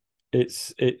 Yes,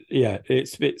 it's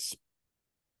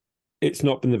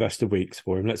not been the best of weeks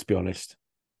for him. Let's be honest.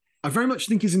 I very much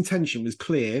think his intention was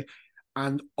clear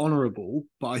and honourable,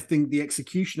 but I think the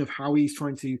execution of how he's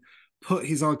trying to put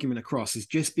his argument across has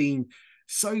just been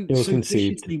so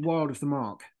viciously wild of the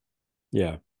mark.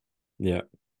 Yeah.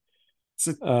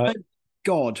 So thank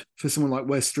God for someone like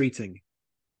Wes Streeting.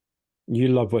 You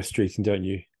love Wes Streeting, don't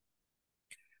you?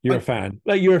 You're a fan.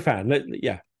 You're a fan.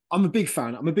 Yeah. I'm a big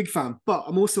fan, but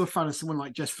I'm also a fan of someone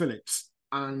like Jess Phillips.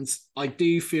 And I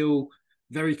do feel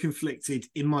very conflicted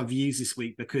in my views this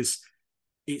week, because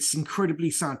it's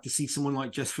incredibly sad to see someone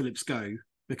like Jess Phillips go,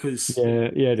 because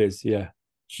it is. Yeah.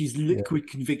 She's liquid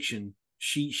conviction.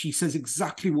 She says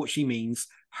exactly what she means,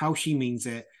 how she means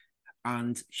it,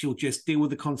 and she'll just deal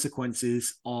with the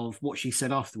consequences of what she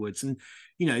said afterwards. And,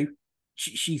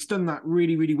 she's done that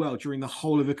really, really well during the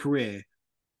whole of her career.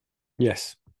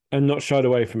 Yes. And not shied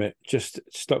away from it, just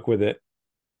stuck with it,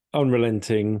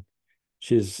 unrelenting.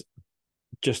 She's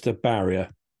just a barrier,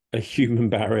 a human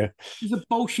barrier. She's a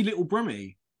bolshy little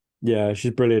brummie. Yeah,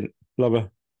 she's brilliant. Love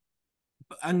her.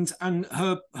 And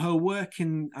her work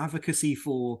in advocacy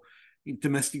for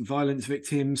domestic violence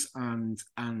victims and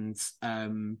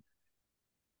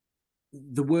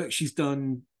the work she's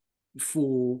done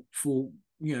for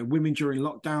women during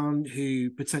lockdown who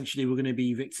potentially were going to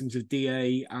be victims of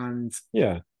DA, and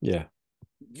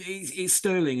it's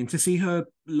sterling. And to see her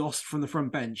lost from the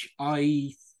front bench,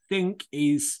 I think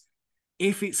is,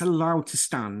 if it's allowed to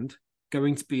stand,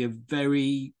 going to be a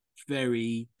very,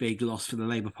 very big loss for the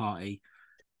Labour Party.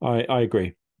 I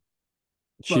agree.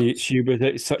 She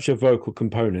was such a vocal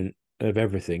component of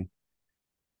everything.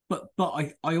 But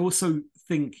I also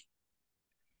think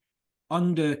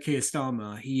under Keir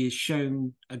Starmer, he has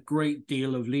shown a great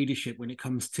deal of leadership when it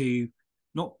comes to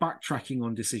not backtracking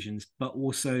on decisions, but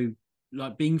also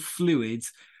like being fluid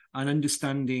and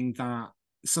understanding that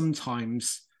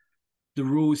sometimes the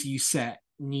rules you set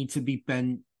need to be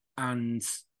bent and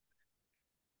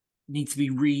need to be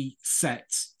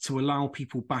reset to allow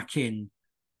people back in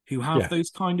who have those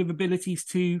kind of abilities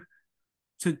to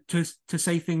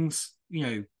say things,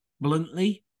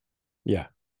 bluntly. Yeah.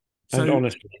 And so,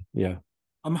 honestly, yeah.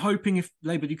 I'm hoping if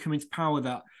Labour do come into power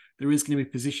that there is going to be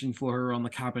a position for her on the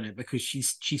cabinet, because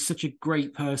she's such a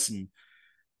great person.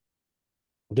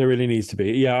 There really needs to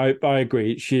be. Yeah, I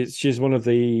agree. She's one of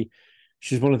the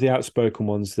outspoken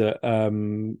ones that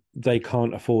they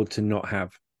can't afford to not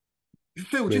have.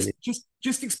 Phil, really.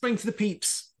 just explain to the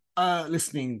peeps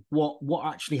listening what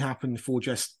actually happened for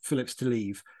Jess Phillips to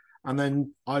leave, and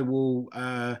then I will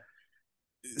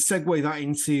segue that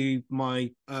into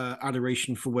my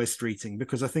adoration for Wes Streeting,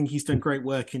 because I think he's done great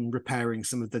work in repairing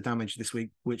some of the damage this week,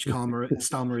 which Starmer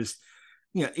has,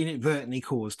 inadvertently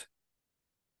caused.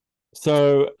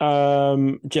 So,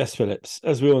 Jess Phillips,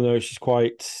 as we all know, she's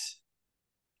quite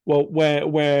well.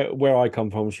 Where I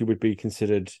come from, she would be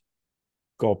considered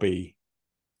gobby.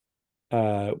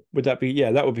 Would that be?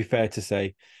 Yeah, that would be fair to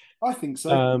say. I think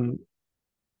so.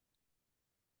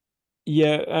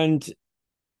 Yeah, and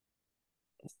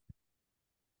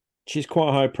she's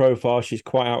quite high profile. She's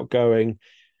quite outgoing.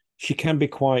 She can be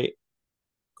quite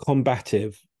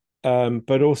combative,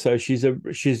 but also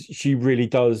she really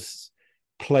does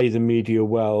play the media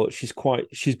well. She's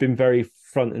been very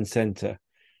front and center.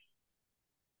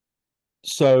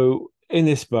 So in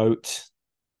this vote,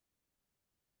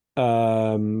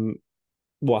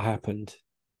 what happened?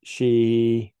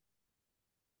 She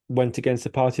went against the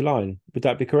party line. Would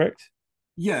that be correct?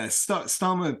 Yeah,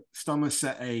 Starmer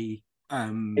set A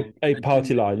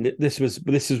party line. This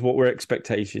is what our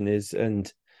expectation is,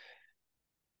 and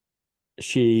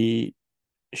she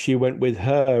went with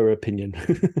her opinion,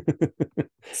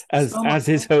 as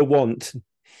is her want.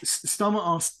 Starmer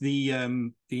asked the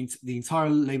entire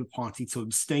Labour Party to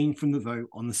abstain from the vote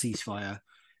on the ceasefire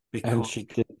because And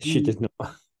she did not.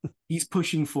 He's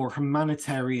pushing for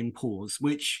humanitarian pause,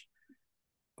 which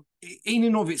in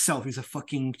and of itself is a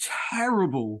fucking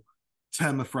terrible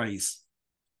term of phrase.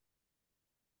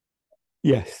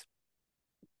 Yes.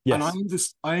 And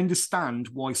Yes. I understand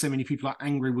why so many people are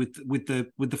angry with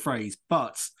the phrase,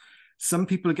 but some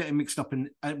people are getting mixed up and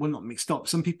well, not mixed up.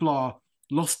 Some people are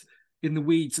lost in the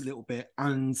weeds a little bit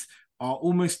and are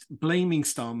almost blaming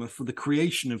Starmer for the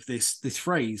creation of this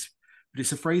phrase. But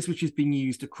it's a phrase which has been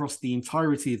used across the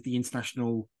entirety of the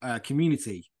international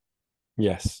community.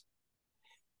 Yes.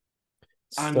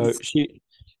 And So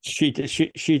she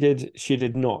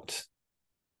did not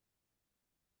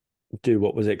do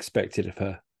what was expected of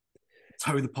her.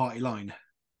 toe the party line.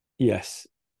 Yes,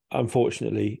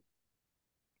 unfortunately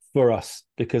for us,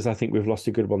 because I think we've lost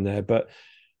a good one there. But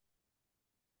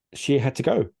she had to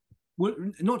go. Well,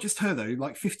 not just her though,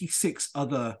 like 56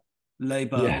 other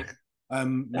Labour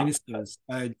ministers.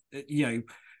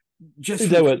 Just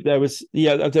there was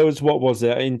what was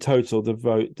it in total? The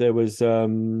vote there was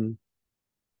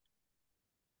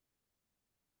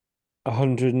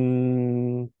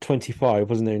 125,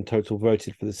 wasn't there, in total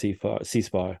voted for the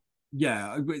ceasefire?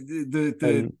 Yeah,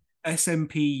 the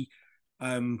SNP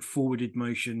forwarded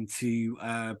motion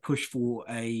to push for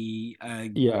a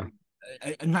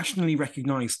nationally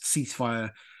recognised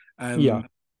ceasefire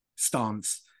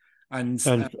stance, and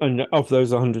of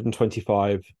those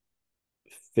 125,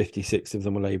 56 of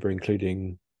them were Labour,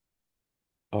 including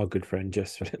our good friend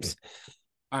Jess Phillips.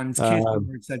 And Keir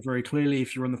Starmer said very clearly,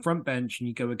 if you're on the front bench and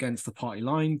you go against the party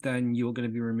line, then you're going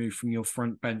to be removed from your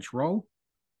front bench role.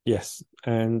 Yes,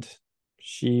 and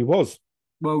she was.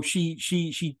 Well, she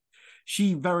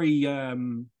very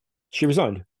she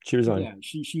resigned. Yeah,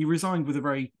 she resigned with a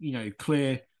very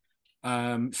clear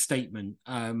statement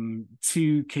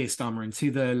to Keir Starmer and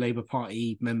to the Labour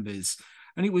Party members,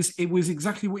 and it was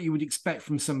exactly what you would expect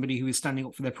from somebody who is standing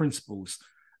up for their principles.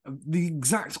 The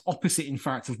exact opposite, in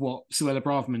fact, of what Suella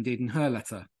Braverman did in her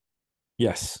letter.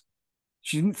 Yes.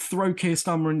 She didn't throw Keir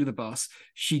Starmer under the bus.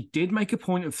 She did make a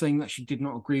point of saying that she did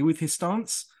not agree with his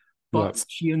stance, but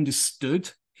she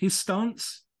understood his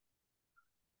stance.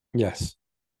 Yes.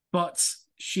 But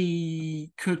she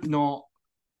could not,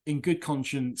 in good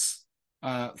conscience,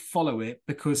 follow it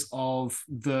because of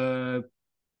the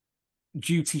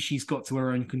duty she's got to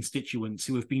her own constituents,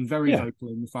 who have been very vocal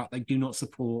in the fact they do not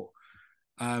support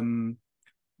the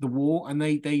war, and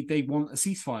they want a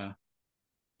ceasefire.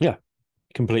 Yeah,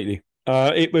 completely.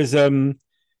 It was so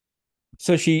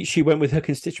she went with her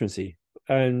constituency,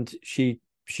 and she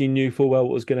knew full well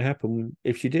what was going to happen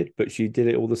if she did, but she did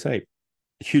it all the same.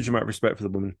 A huge amount of respect for the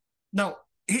woman. Now,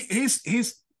 here's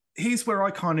where I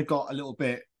kind of got a little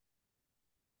bit.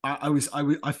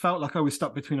 I felt like I was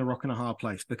stuck between a rock and a hard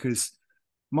place, because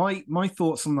my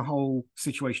thoughts on the whole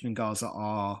situation in Gaza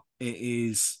are, it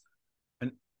is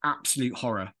an absolute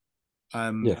horror.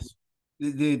 Yes.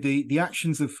 The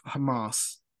actions of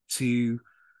Hamas to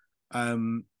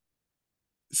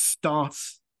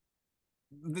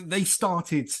they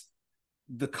started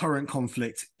the current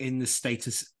conflict in the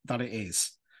status that it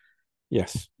is.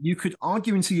 Yes. You could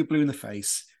argue until you're blue in the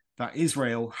face that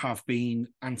Israel have been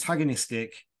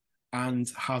antagonistic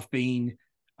and have been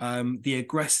the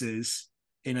aggressors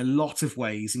in a lot of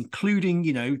ways, including,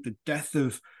 the death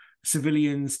of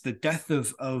civilians, the death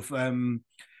of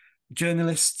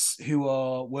journalists who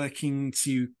are working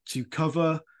to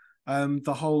cover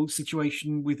the whole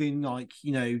situation within, like,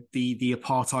 the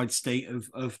apartheid state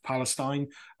of Palestine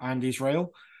and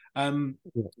Israel. The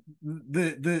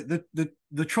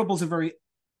troubles are very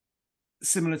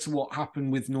similar to what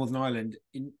happened with Northern Ireland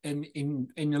in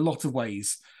a lot of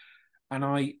ways, and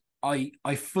I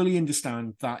fully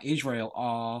understand that Israel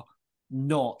are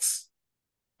not,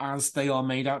 as they are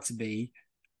made out to be,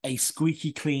 a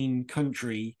squeaky clean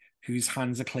country whose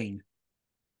hands are clean.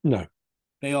 No,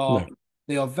 They are no.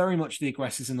 they are very much the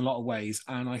aggressors in a lot of ways,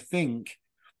 and I think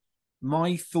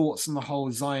my thoughts on the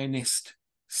whole Zionist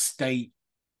state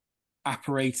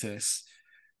apparatus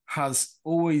has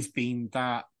always been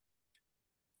that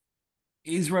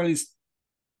Israel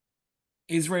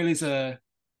is a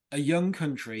young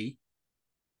country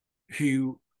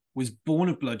who was born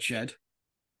of bloodshed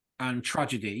and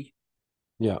tragedy,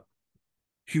 Yeah.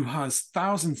 who has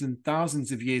thousands and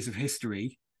thousands of years of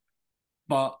history,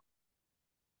 but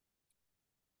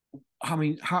I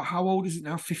mean, how old is it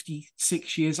now?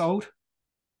 56 years old?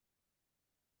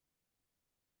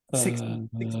 60,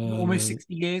 almost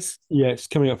 60 years. Yeah, it's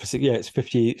coming up for six. Yeah, it's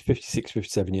 50, 56,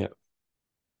 57. Yeah.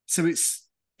 So it's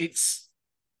in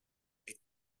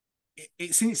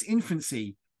its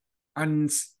infancy,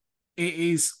 and it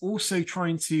is also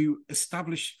trying to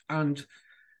establish and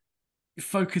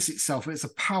focus itself as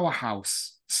a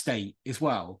powerhouse state as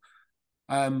well.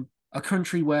 A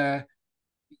country where,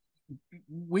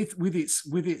 with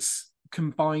its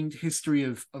combined history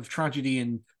of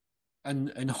tragedy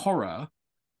and horror,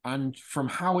 and from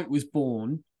how it was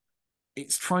born,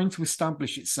 it's trying to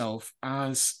establish itself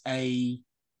as a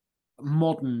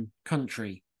modern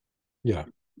country. Yeah.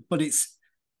 But it's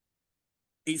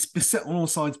beset on all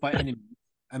sides by enemies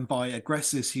and by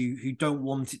aggressors who don't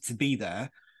want it to be there.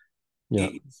 Yeah.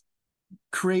 It's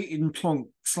creating plonk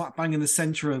slap bang in the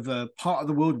center of a part of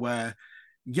the world where,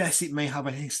 yes, it may have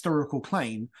a historical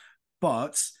claim,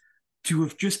 but to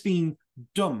have just been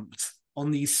dumped on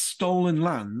these stolen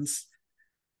lands,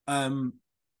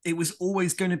 it was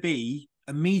always going to be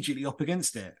immediately up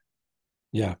against it.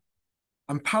 Yeah.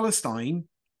 And Palestine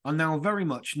are now very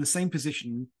much in the same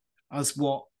position as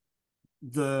what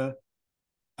the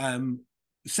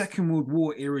Second World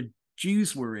War era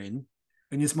Jews were in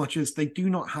as much as they do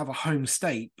not have a home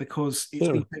state because it's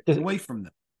been taken away from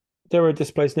them. They're a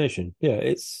displaced nation. Yeah,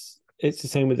 it's the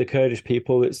same with the Kurdish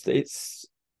people.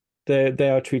 They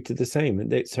are treated the same,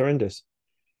 and it's horrendous.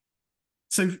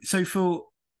 So for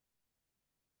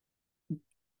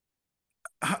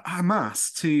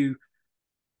Hamas to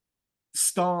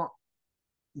start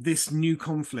this new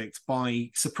conflict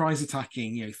by surprise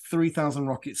attacking, 3,000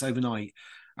 rockets overnight,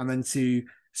 and then to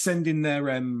send in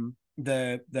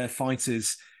their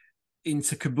fighters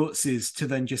into kibbutzes to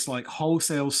then just like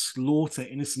wholesale slaughter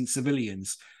innocent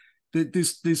civilians.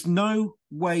 There's no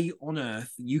way on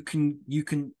earth you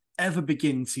can ever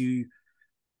begin to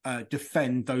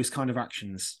defend those kind of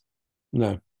actions.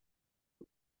 No.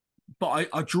 But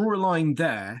I draw a line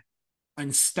there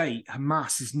and state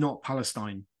Hamas is not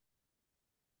Palestine.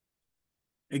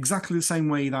 Exactly the same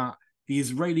way that the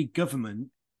Israeli government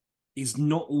is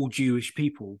not all Jewish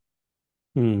people.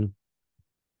 Mm.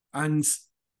 And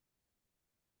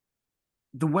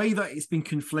the way that it's been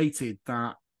conflated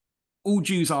that all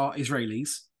Jews are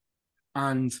Israelis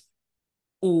and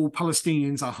all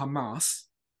Palestinians are Hamas,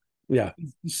 yeah,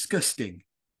 is disgusting.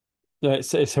 No,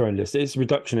 it's horrendous. It's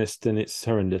reductionist and it's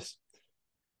horrendous.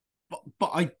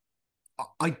 But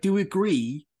I do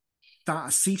agree that a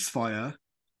ceasefire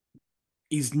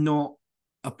is not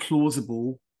a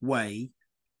plausible way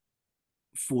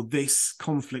for this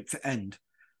conflict to end.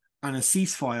 And a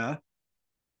ceasefire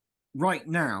right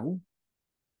now,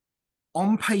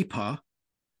 on paper,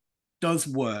 does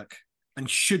work and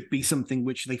should be something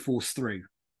which they force through.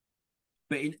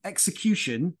 But in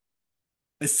execution,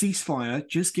 a ceasefire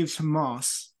just gives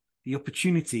Hamas the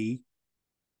opportunity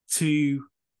to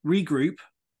regroup,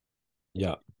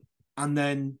 yeah, and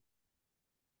then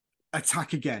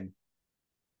attack again.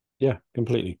 Yeah,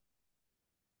 completely.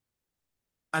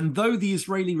 And though the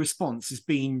Israeli response has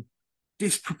been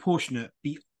disproportionate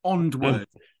beyond words,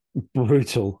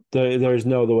 brutal. There is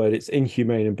no other word. It's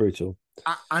inhumane and brutal.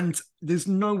 And there's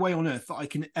no way on earth that I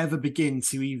can ever begin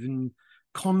to even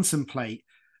contemplate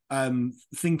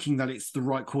thinking that it's the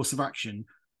right course of action.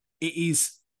 It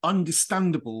is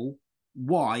understandable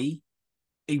why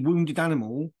a wounded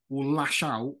animal will lash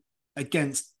out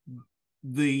against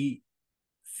the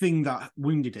thing that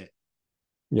wounded it.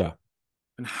 Yeah.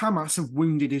 And Hamas have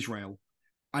wounded Israel,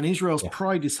 and Israel's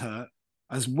pride is hurt,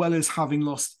 as well as having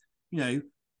lost,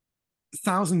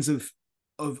 thousands of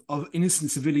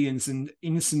innocent civilians and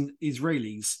innocent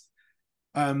Israelis.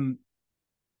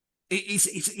 it's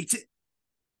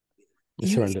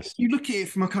It's horrendous. you look at it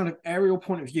from a kind of aerial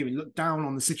point of view and look down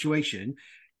on the situation,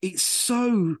 it's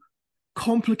so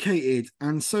complicated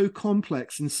and so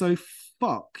complex and so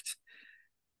fucked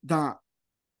that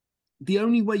the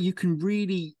only way you can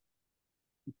really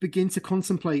begin to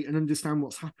contemplate and understand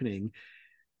what's happening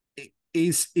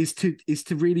is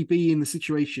to really be in the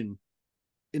situation,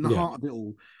 in the heart of it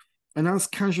all. And as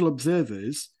casual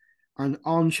observers and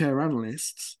armchair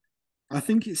analysts, I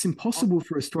think it's impossible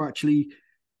for us to actually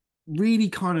really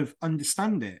kind of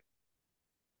understand it.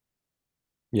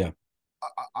 Yeah.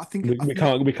 I think we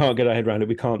can't get our head around it.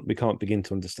 We can't begin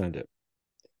to understand it.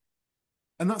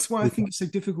 And that's why I think it's so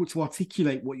difficult to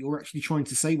articulate what you're actually trying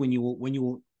to say when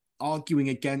you're arguing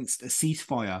against a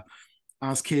ceasefire,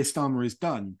 as Keir Starmer has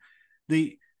done.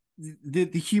 The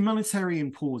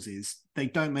humanitarian pauses, they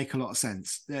don't make a lot of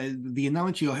sense. The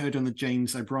analogy I heard on the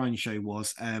James O'Brien show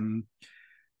was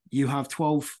you have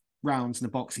 12 rounds in a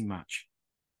boxing match,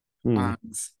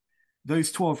 and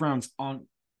those 12 rounds aren't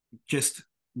just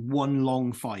one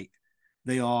long fight.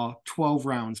 They are 12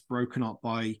 rounds broken up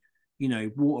by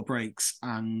water breaks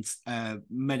and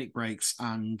medic breaks,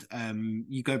 and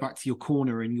you go back to your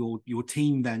corner, and your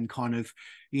team then kind of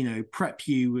prep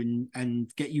you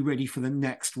and get you ready for the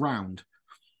next round.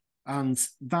 And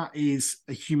that is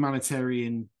a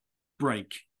humanitarian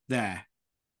break there.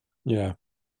 Yeah.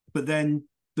 But then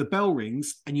the bell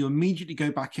rings and you immediately go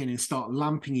back in and start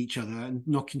lamping each other and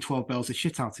knocking 12 bells of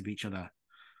shit out of each other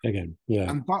again. Yeah.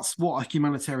 And that's what a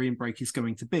humanitarian break is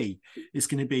going to be. It's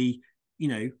going to be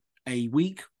a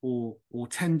week or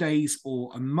 10 days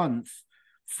or a month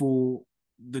for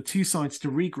the two sides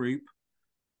to regroup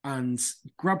and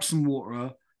grab some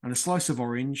water and a slice of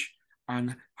orange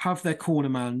and have their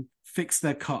cornerman fix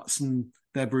their cuts and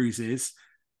their bruises.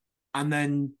 And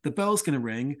then the bell's going to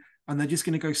ring and they're just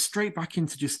going to go straight back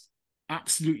into just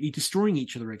absolutely destroying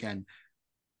each other again.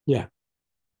 Yeah.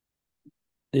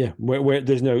 Yeah. Where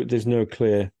there's no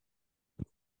clear.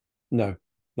 No,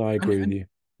 I agree with you.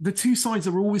 The two sides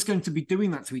are always going to be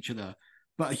doing that to each other.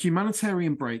 But a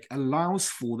humanitarian break allows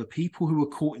for the people who are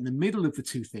caught in the middle of the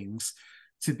two things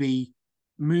to be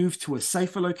moved to a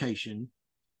safer location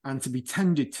and to be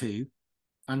tended to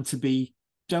and to be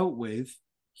dealt with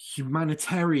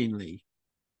humanitarianly.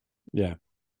 Yeah.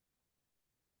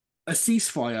 A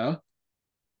ceasefire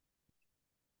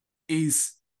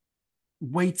is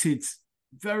weighted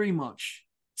very much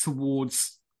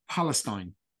towards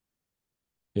Palestine.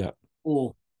 Yeah.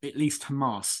 Or at least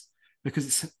Hamas,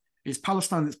 because it's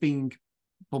Palestine that's being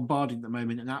bombarded at the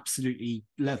moment and absolutely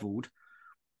leveled.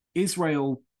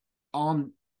 Israel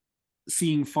aren't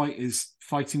seeing fighters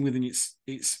fighting within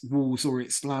its walls or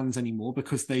its lands anymore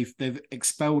because they've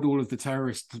expelled all of the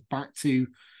terrorists back to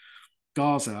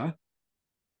Gaza.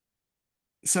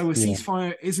 So a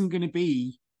ceasefire isn't going to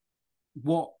be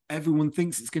what everyone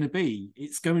thinks it's going to be.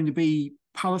 It's going to be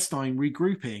Palestine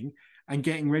regrouping and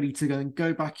getting ready to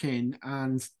go back in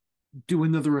and do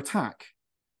another attack.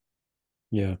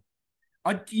 Yeah.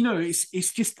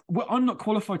 It's just, I'm not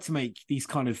qualified to make these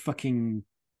kind of fucking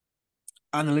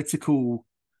analytical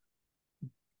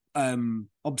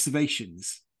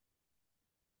observations.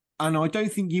 And I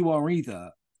don't think you are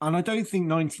either. And I don't think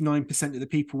 99% of the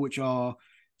people which are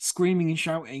screaming and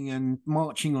shouting and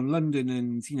marching on London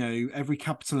and, every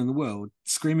capital in the world,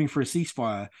 screaming for a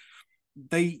ceasefire,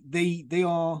 they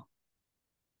are...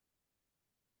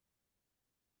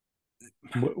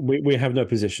 We have no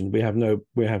position. We have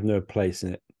no place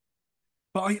in it.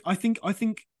 But I think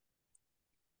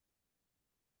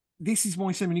this is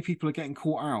why so many people are getting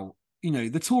caught out.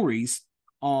 The Tories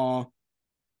are.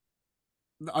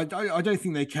 I don't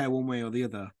think they care one way or the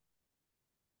other.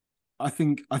 I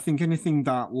think anything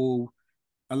that will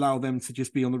allow them to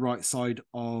just be on the right side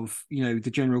of the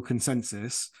general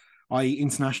consensus, i.e.,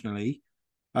 internationally,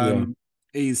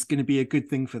 is going to be a good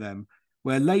thing for them.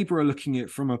 Where Labour are looking at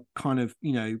it from a kind of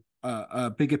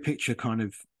a bigger picture kind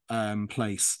of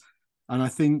place, and I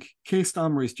think Keir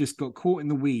Starmer has just got caught in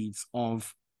the weeds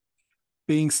of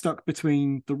being stuck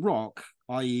between the rock,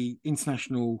 i.e.,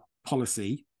 international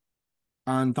policy,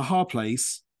 and the hard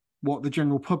place, what the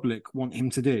general public want him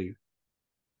to do.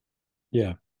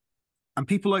 Yeah. And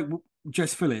people like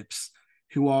Jess Phillips,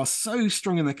 who are so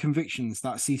strong in their convictions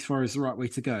that ceasefire is the right way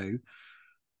to go,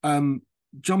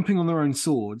 jumping on their own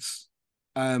swords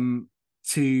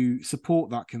to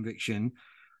support that conviction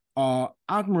are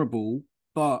admirable,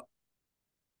 but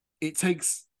it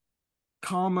takes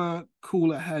calmer,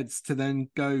 cooler heads to then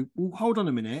go, well, hold on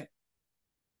a minute.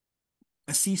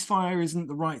 A ceasefire isn't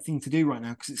the right thing to do right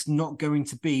now because it's not going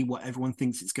to be what everyone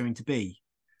thinks it's going to be.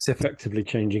 It's effectively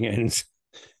changing ends.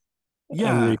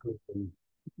 Yeah.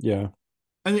 Yeah.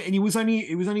 And it was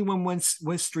only when West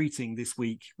Streeting this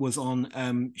week was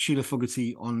on Sheila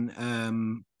Fogarty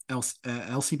on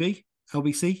LCB,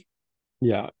 LBC.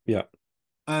 Yeah. Yeah.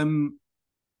 Um,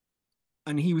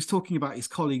 and he was talking about his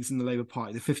colleagues in the Labour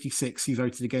Party, the 56 who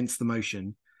voted against the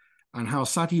motion, and how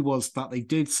sad he was that they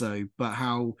did so, but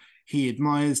how he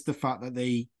admires the fact that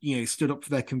they, stood up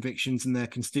for their convictions and their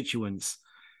constituents.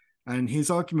 And his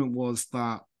argument was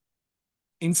that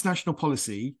international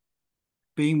policy,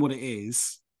 being what it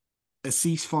is, a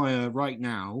ceasefire right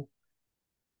now,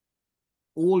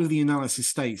 all of the analysis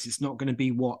states it's not going to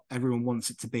be what everyone wants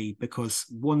it to be, because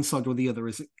one side or the other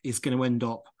is going to end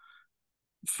up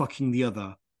fucking the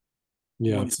other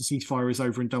once the ceasefire is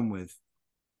over and done with.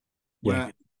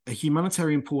 Where a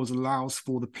humanitarian pause allows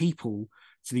for the people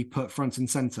to be put front and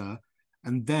center,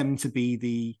 and them to be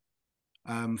the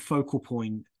focal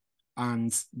point,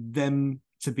 and them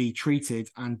to be treated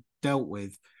and dealt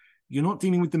with. You're not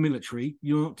dealing with the military.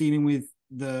 You're not dealing with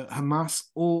the Hamas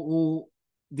or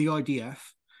the IDF.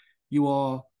 You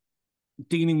are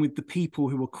dealing with the people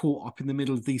who are caught up in the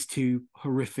middle of these two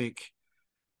horrific,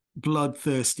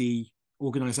 bloodthirsty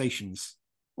organizations.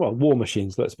 Well, war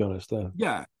machines, let's be honest.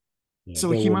 Yeah.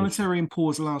 So a humanitarian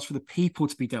pause allows for the people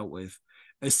to be dealt with.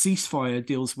 A ceasefire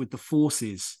deals with the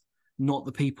forces, not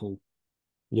the people.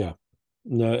 Yeah.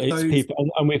 No, it's people,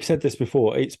 and we've said this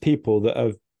before. It's people that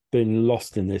have been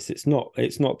lost in this. It's not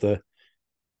the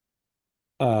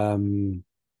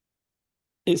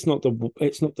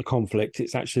conflict.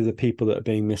 It's actually the people that are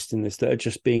being missed in this, that are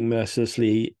just being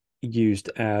mercilessly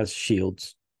used as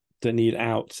shields, that need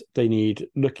out. They need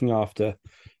looking after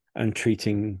and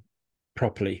treating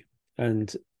properly.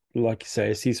 And like you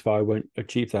say, a ceasefire won't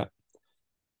achieve that.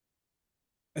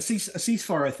 A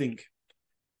ceasefire, I think,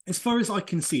 as far as I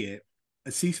can see it, a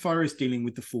ceasefire is dealing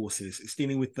with the forces. It's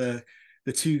dealing with the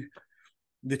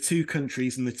two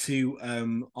countries and the two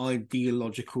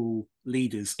ideological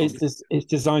leaders. It's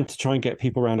designed to try and get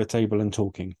people around a table and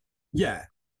talking. Yeah,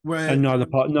 and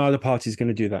neither party is going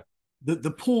to do that.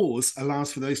 The pause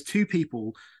allows for those two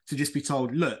people to just be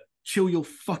told, look, chill your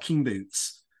fucking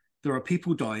boots. There are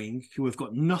people dying who have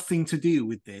got nothing to do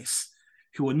with this,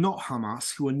 who are not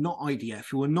Hamas, who are not IDF,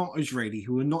 who are not Israeli,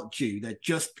 who are not Jew. They're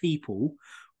just people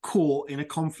caught in a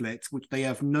conflict which they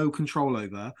have no control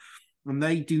over, and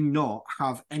they do not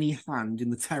have any hand in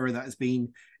the terror that has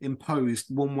been imposed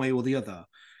one way or the other.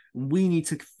 And we need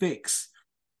to fix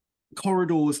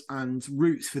corridors and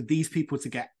routes for these people to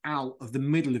get out of the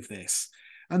middle of this.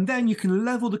 And then you can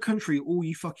level the country all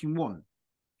you fucking want.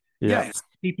 Yeah. Yes,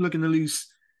 people are going to lose,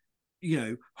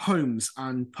 homes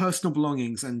and personal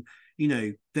belongings and,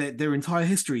 their entire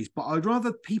histories. But I'd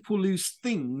rather people lose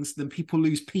things than people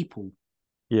lose people.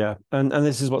 Yeah. And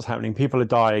this is what's happening. People are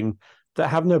dying that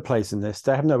have no place in this.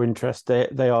 They have no interest.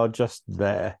 They are just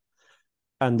there.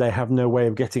 And they have no way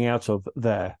of getting out of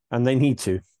there. And they need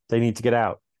to get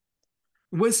out.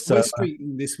 West Street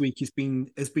this week has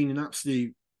been an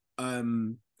absolute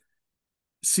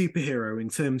superhero in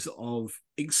terms of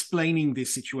explaining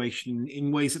this situation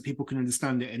in ways that people can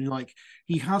understand it, and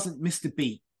he hasn't missed a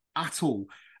beat at all,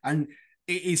 and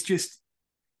it is just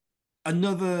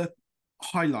another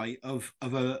highlight of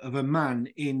a man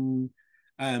in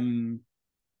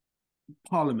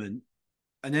Parliament,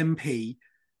 an MP,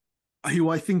 who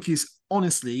I think is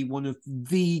honestly one of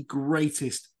the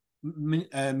greatest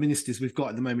ministers we've got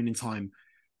at the moment in time.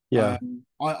 Yeah,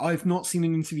 I've not seen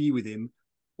an interview with him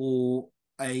or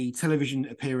a television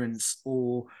appearance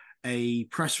or a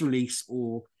press release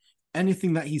or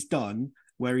anything that he's done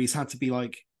where he's had to be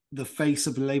the face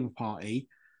of the Labour Party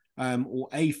or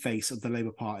a face of the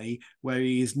Labour Party, where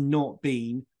he has not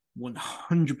been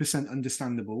 100%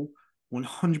 understandable,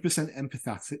 100%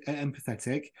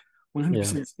 empathetic,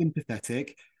 100%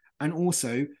 sympathetic, and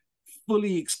also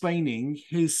fully explaining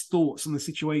his thoughts on the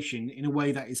situation in a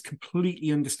way that is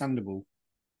completely understandable.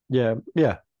 Yeah,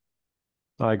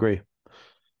 I agree.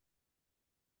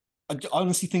 I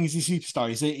honestly think he's a superstar.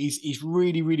 He's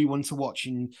really, really one to watch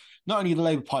in not only the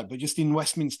Labour Party, but just in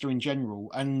Westminster in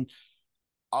general. And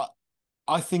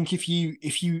I think if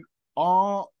you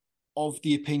are of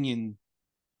the opinion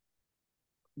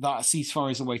that a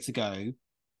ceasefire is the way to go,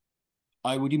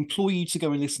 I would implore you to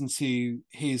go and listen to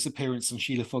his appearance on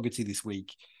Sheila Fogarty this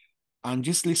week and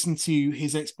just listen to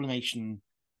his explanation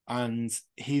and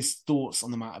his thoughts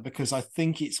on the matter, because I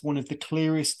think it's one of the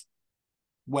clearest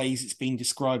ways it's been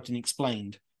described and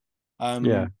explained. I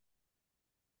mean,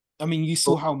 you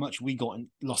saw how much we got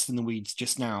lost in the weeds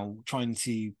just now trying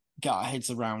to get our heads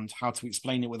around how to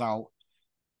explain it without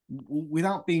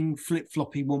being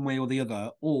flip-floppy one way or the other,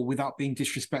 or without being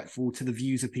disrespectful to the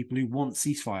views of people who want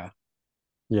ceasefire.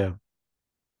 Yeah.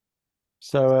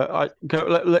 So I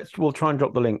go. We'll try and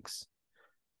drop the links,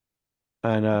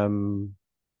 and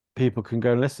people can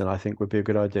go and listen. I think would be a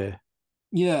good idea.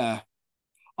 Yeah.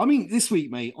 I mean, this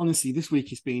week, mate, honestly, this week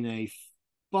has been a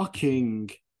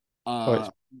fucking Oh, uh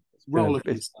it's been roller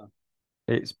coaster.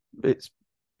 it's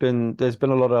been there's been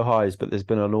a lot of highs, but there's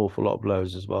been an awful lot of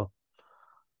lows as well.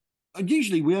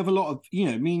 Usually we have a lot of, me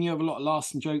and you have a lot of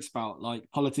laughs and jokes about like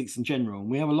politics in general. And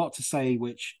we have a lot to say,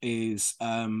 which is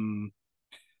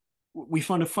we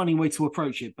find a funny way to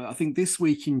approach it. But I think this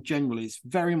week in general, it's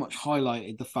very much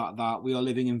highlighted the fact that we are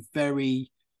living in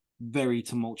very, very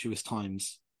tumultuous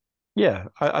times. Yeah,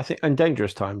 I think and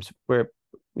dangerous times.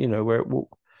 You know,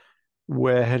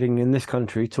 we're heading in this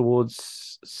country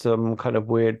towards some kind of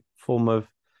weird form of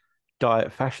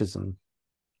diet fascism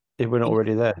if we're not And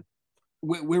already there.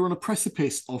 we're on a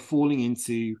precipice of falling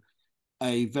into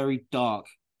a very dark,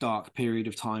 dark period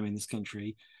of time in this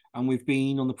country. And we've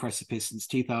been on the precipice since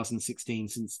 2016,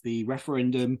 since the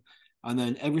referendum. And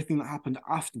then everything that happened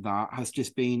after that has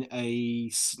just been a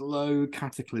slow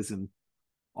cataclysm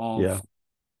of Yeah,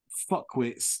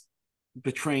 fuckwits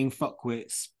betraying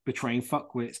fuckwits, betraying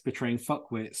fuckwits, betraying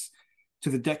fuckwits to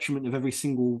the detriment of every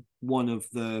single one of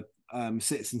the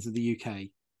citizens of the UK.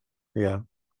 yeah,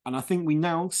 And I think we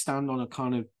now stand on a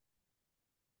kind of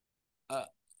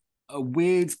a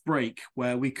weird break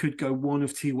where we could go one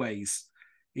of two ways,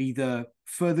 either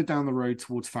further down the road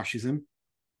towards fascism,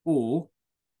 or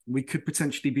we could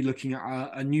potentially be looking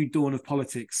at a new dawn of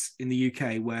politics in the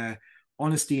UK where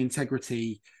honesty,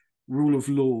 integrity, rule of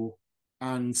law,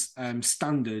 and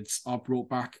standards are brought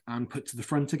back and put to the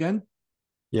front again.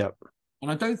 yeah,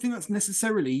 And I don't think that's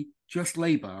necessarily just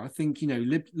Labour. I think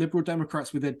Liberal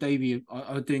Democrats with Ed Davey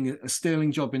are doing a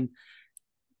sterling job in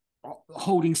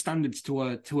holding standards to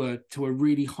a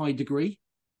really high degree.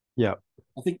 yeah.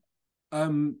 I think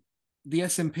the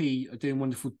SNP are doing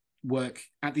wonderful work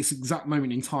at this exact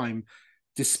moment in time,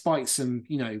 despite some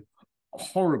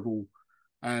horrible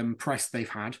press they've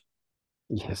had.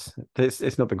 Yes,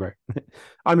 it's not been great.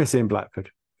 I miss Ian Blackford.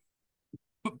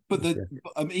 But Yeah.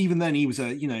 even then he was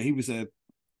a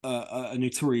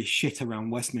notorious shit around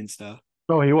Westminster.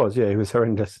 Oh, he was. Yeah, he was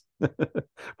horrendous. But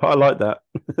I like that.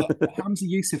 But Hamza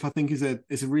Yusuf, I think, is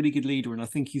a really good leader, and I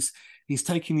think he's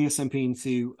taking the SNP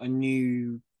into a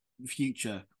new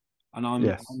future, and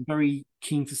Yes. I'm very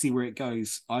keen to see where it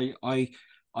goes. I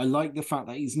like the fact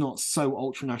that he's not so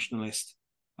ultra nationalist,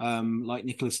 like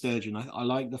Nicola Sturgeon. I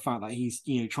like the fact that he's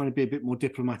trying to be a bit more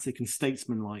diplomatic and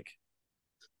statesmanlike.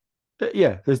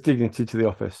 Yeah, there's dignity to the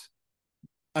office.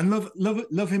 And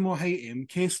love him or hate him,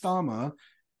 Keir Starmer,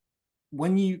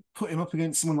 when you put him up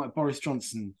against someone like Boris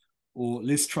Johnson or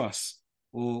Liz Truss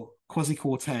or Kwasi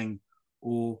Kwarteng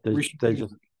or Rishi They Sunak,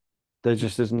 just there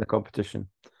just isn't a competition.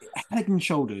 head and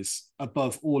shoulders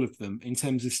above all of them in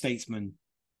terms of statesmen.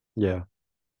 Yeah,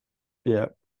 yeah.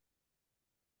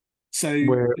 So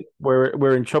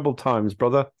We're in troubled times,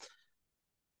 brother.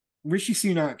 Rishi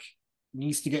Sunak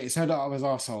needs to get his head out of his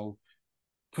asshole,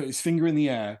 put his finger in the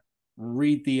air,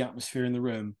 read the atmosphere in the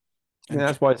room, And and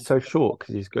that's why it's so short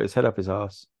because he's got his head up his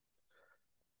ass.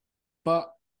 but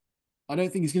I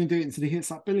don't think he's going to do it until he hits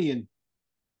that billion.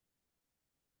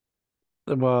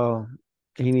 Well,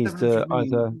 he needs 700 to either.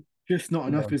 million, just not Yeah,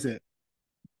 enough, is it?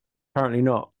 apparently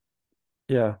not.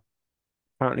 Yeah,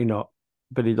 apparently not.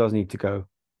 But he does need to go.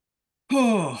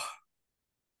 Oh,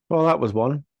 Well, that was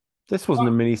one. This wasn't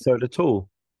a that, mini-sode at all.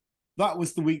 that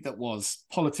was the week that was,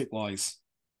 politic wise.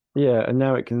 Yeah, and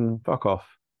now it can fuck off.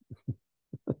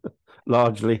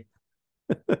 Largely.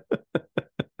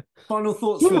 Final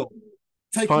thoughts, Phil.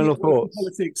 Taking it Final away from thoughts.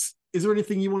 politics, is there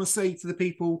anything you want to say to the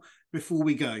people before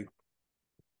we go?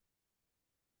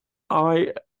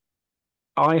 I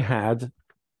I had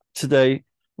today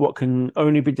what can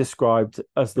only be described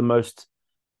as the most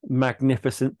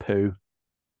magnificent poo.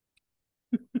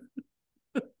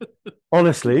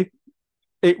 Honestly,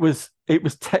 it was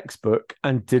textbook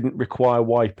and didn't require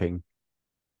wiping.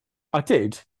 I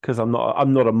did because I'm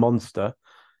not a monster,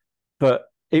 but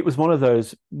it was one of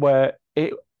those where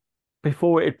it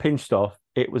before it had pinched off,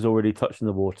 it was already touching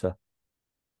the water.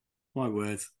 My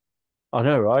word. I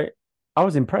know, right? I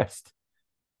was impressed.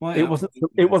 My It wasn't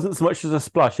absolute it word. wasn't so much as a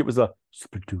splash, it was a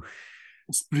spadoosh.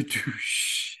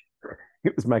 Spadoosh.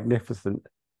 It was magnificent.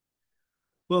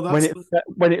 Well, When that's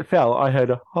it fell, I heard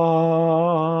a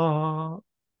ah.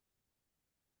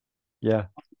 Yeah.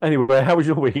 Anyway, how was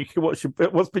your week? What's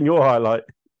been your highlight?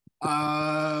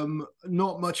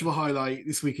 not much of a highlight.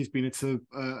 This week has been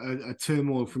a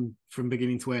turmoil from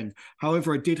beginning to end.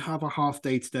 However, I did have a half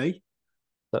day today.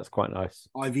 That's quite nice.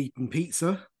 I've eaten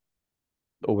pizza.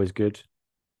 Always good.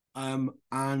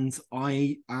 And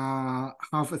I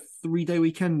have a 3-day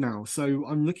weekend now. So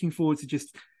I'm looking forward to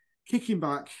just kicking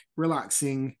back,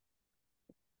 relaxing,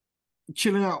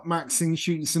 chilling out, maxing,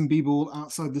 shooting some b-ball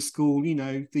outside the school,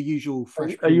 the usual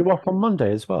fresh Are crew. you off on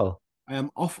Monday as well? I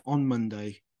am off on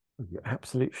Monday. You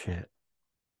absolute shit.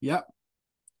 Yep.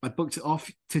 I booked it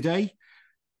off today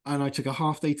and I took a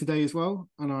half day today as well.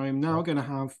 And I'm now going to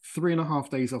have 3.5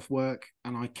 days off work.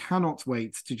 And I cannot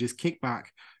wait to just kick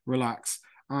back, relax.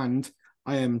 And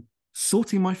I am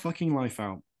sorting my fucking life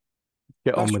out.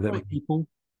 Get on That's with right, it. people.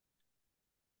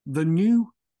 The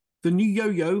new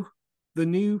yo-yo, the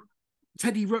new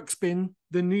Teddy Ruxpin,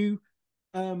 the new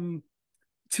To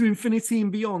Infinity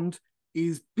and Beyond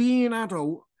is being an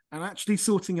adult and actually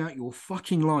sorting out your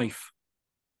fucking life.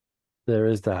 There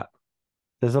is that.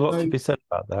 There's a lot So to be said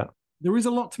about that. there is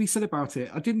a lot to be said about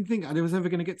it. I didn't think I was ever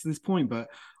going to get to this point, but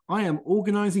I am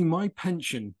organizing my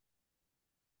pension.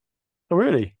 Oh,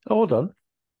 really? Oh, hold on.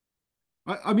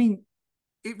 I mean,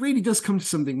 it really does come to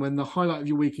something when the highlight of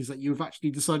your week is that you've actually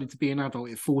decided to be an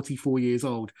adult at 44 years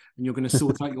old and you're going to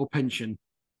sort out your pension.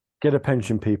 Get a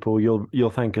pension, people. You'll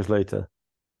thank us later.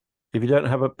 If you don't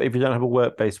have a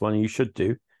work-based one, you should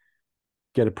do.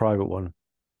 Get a private one.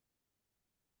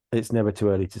 It's never too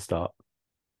early to start.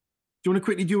 Do you want to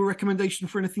quickly do a recommendation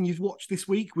for anything you've watched this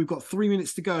week? We've got 3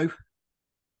 minutes to go.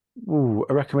 Ooh,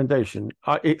 a recommendation.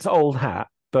 It's old hat,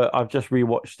 but I've just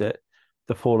rewatched it.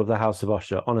 The Fall of the House of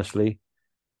Usher. Honestly,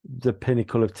 the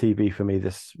pinnacle of TV for me in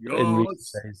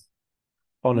recent days.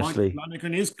 Honestly, Mike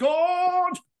Flanagan is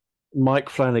God. Mike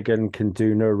Flanagan can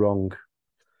do no wrong.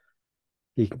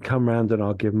 He can come round and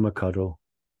I'll give him a cuddle.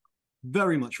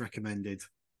 Very much recommended.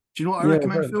 Do you know what I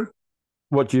recommend, Phil?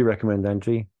 What do you recommend,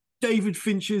 Angie? David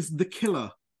Fincher's The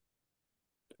Killer.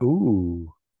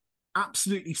 Ooh.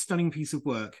 Absolutely stunning piece of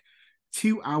work.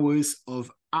 2 hours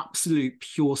of absolute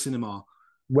pure cinema.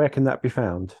 Where can that be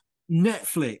found?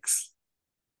 Netflix.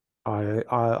 I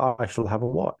shall have a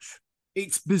watch.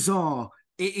 It's bizarre.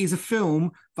 It is a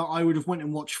film that I would have went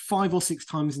and watched 5 or 6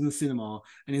 times in the cinema,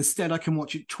 and instead I can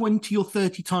watch it 20 or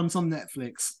 30 times on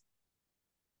Netflix.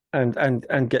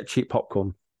 And get cheap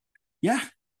popcorn. Yeah,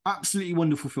 absolutely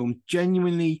wonderful film.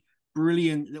 Genuinely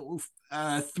brilliant little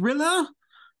thriller.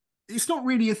 It's not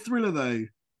really a thriller though.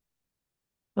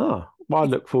 Oh, well, I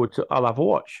look forward to. I'll have a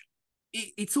watch.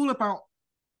 It's all about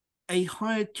a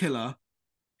hired killer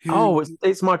who. Oh,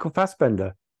 it's Michael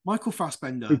Fassbender. Michael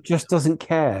Fassbender. Who just doesn't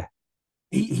care.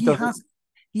 He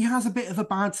has a bit of a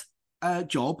bad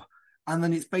job, and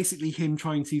then it's basically him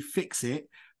trying to fix it,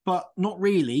 but not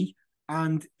really.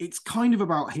 And it's kind of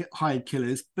about hired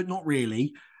killers, but not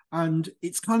really. And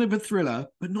it's kind of a thriller,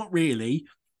 but not really.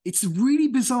 It's a really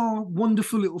bizarre,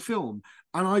 wonderful little film.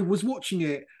 And I was watching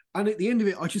it, and at the end of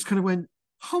it, I just kind of went,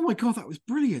 "Oh my God, that was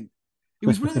brilliant." It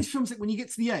was one of those films that when you get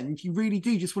to the end, you really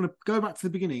do just want to go back to the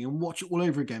beginning and watch it all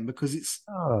over again because it's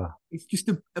just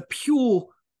a pure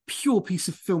piece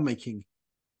of filmmaking.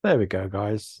 There we go,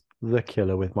 guys. The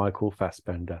Killer with Michael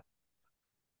Fassbender.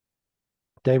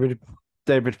 David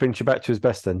Fincher back to his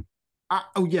best then.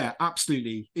 Oh yeah,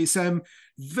 absolutely. It's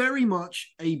very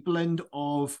much a blend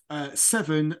of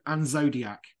Seven and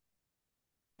Zodiac.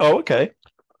 Oh, okay.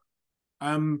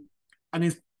 And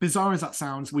as bizarre as that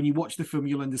sounds, when you watch the film,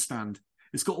 you'll understand.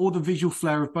 It's got all the visual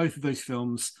flair of both of those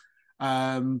films,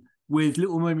 with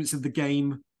little moments of the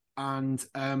game, and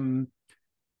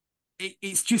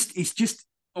it's just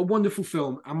a wonderful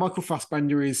film. And Michael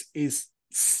Fassbender is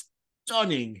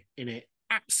stunning in it,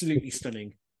 absolutely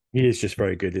stunning. He is just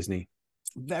very good, isn't he?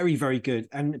 Very, very good.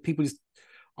 And people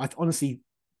I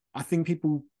think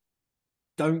people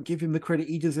don't give him the credit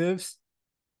he deserves.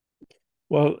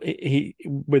 Well, he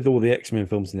with all the X-Men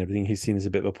films and everything, he's seen as a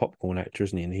bit of a popcorn actor,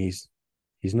 isn't he? And he's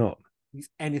not. He's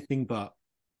anything but.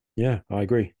 Yeah, I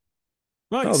agree.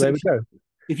 Right. Oh, so there we go.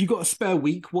 If you've got a spare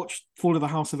week, watch Fall of the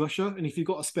House of Usher. And if you've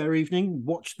got a spare evening,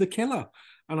 watch The Killer.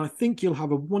 And I think you'll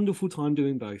have a wonderful time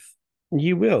doing both.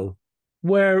 You will.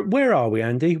 Where are we,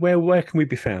 Andy? Where can we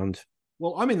be found?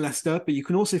 Well, I'm in Leicester, but you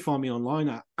can also find me online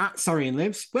at Surrey and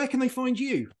Lives. Where can they find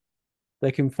you?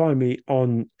 They can find me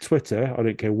on Twitter. I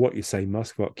don't care what you say,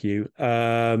 Musk, fuck you.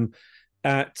 At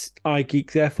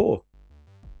iGeek Therefore.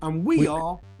 And we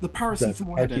are the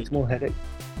Paracetamol Headache. Paracetamol Headache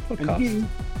podcast. And you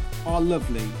are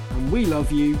lovely. And we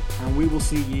love you. And we will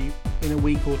see you in a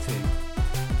week or two.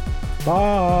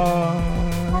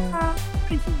 Bye.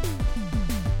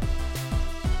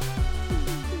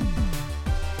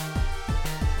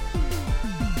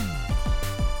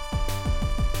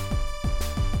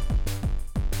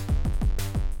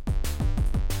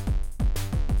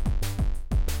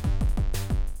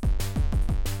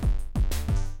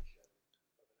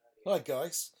 Hi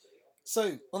guys.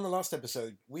 So, on the last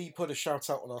episode, we put a shout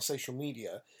out on our social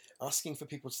media asking for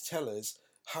people to tell us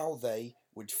how they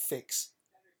would fix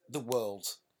the world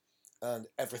and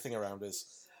everything around us.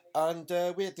 And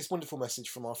we had this wonderful message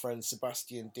from our friend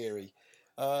Sebastian Deary.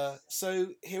 So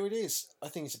here it is. I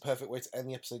think it's a perfect way to end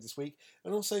the episode this week,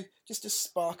 and also just a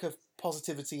spark of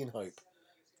positivity and hope.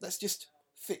 Let's just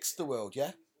fix the world,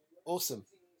 yeah? Awesome.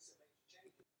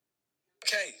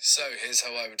 Okay, so here's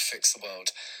how I would fix the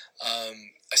world.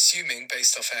 Assuming,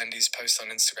 based off Andy's post on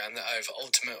Instagram, that I have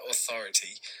ultimate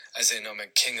authority, as in I'm a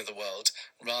king of the world,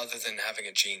 rather than having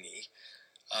a genie,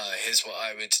 here's what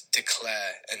I would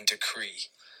declare and decree.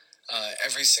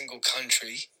 Every single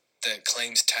country that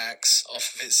claims tax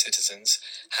off of its citizens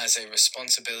has a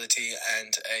responsibility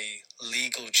and a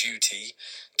legal duty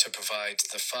to provide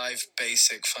the 5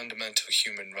 basic fundamental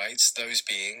human rights, those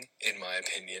being, in my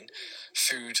opinion,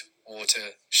 food,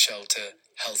 water, shelter,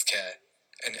 healthcare,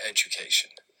 and education.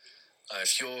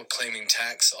 If you're claiming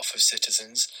tax off of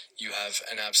citizens, you have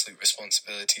an absolute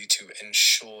responsibility to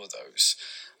ensure those.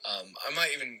 I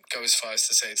might even go as far as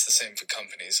to say it's the same for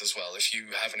companies as well. If you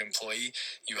have an employee,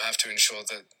 you have to ensure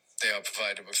that they are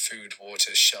provided with food,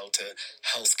 water, shelter,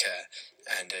 healthcare,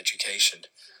 and education.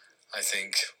 I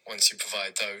think once you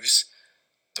provide those,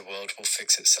 the world will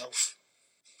fix itself.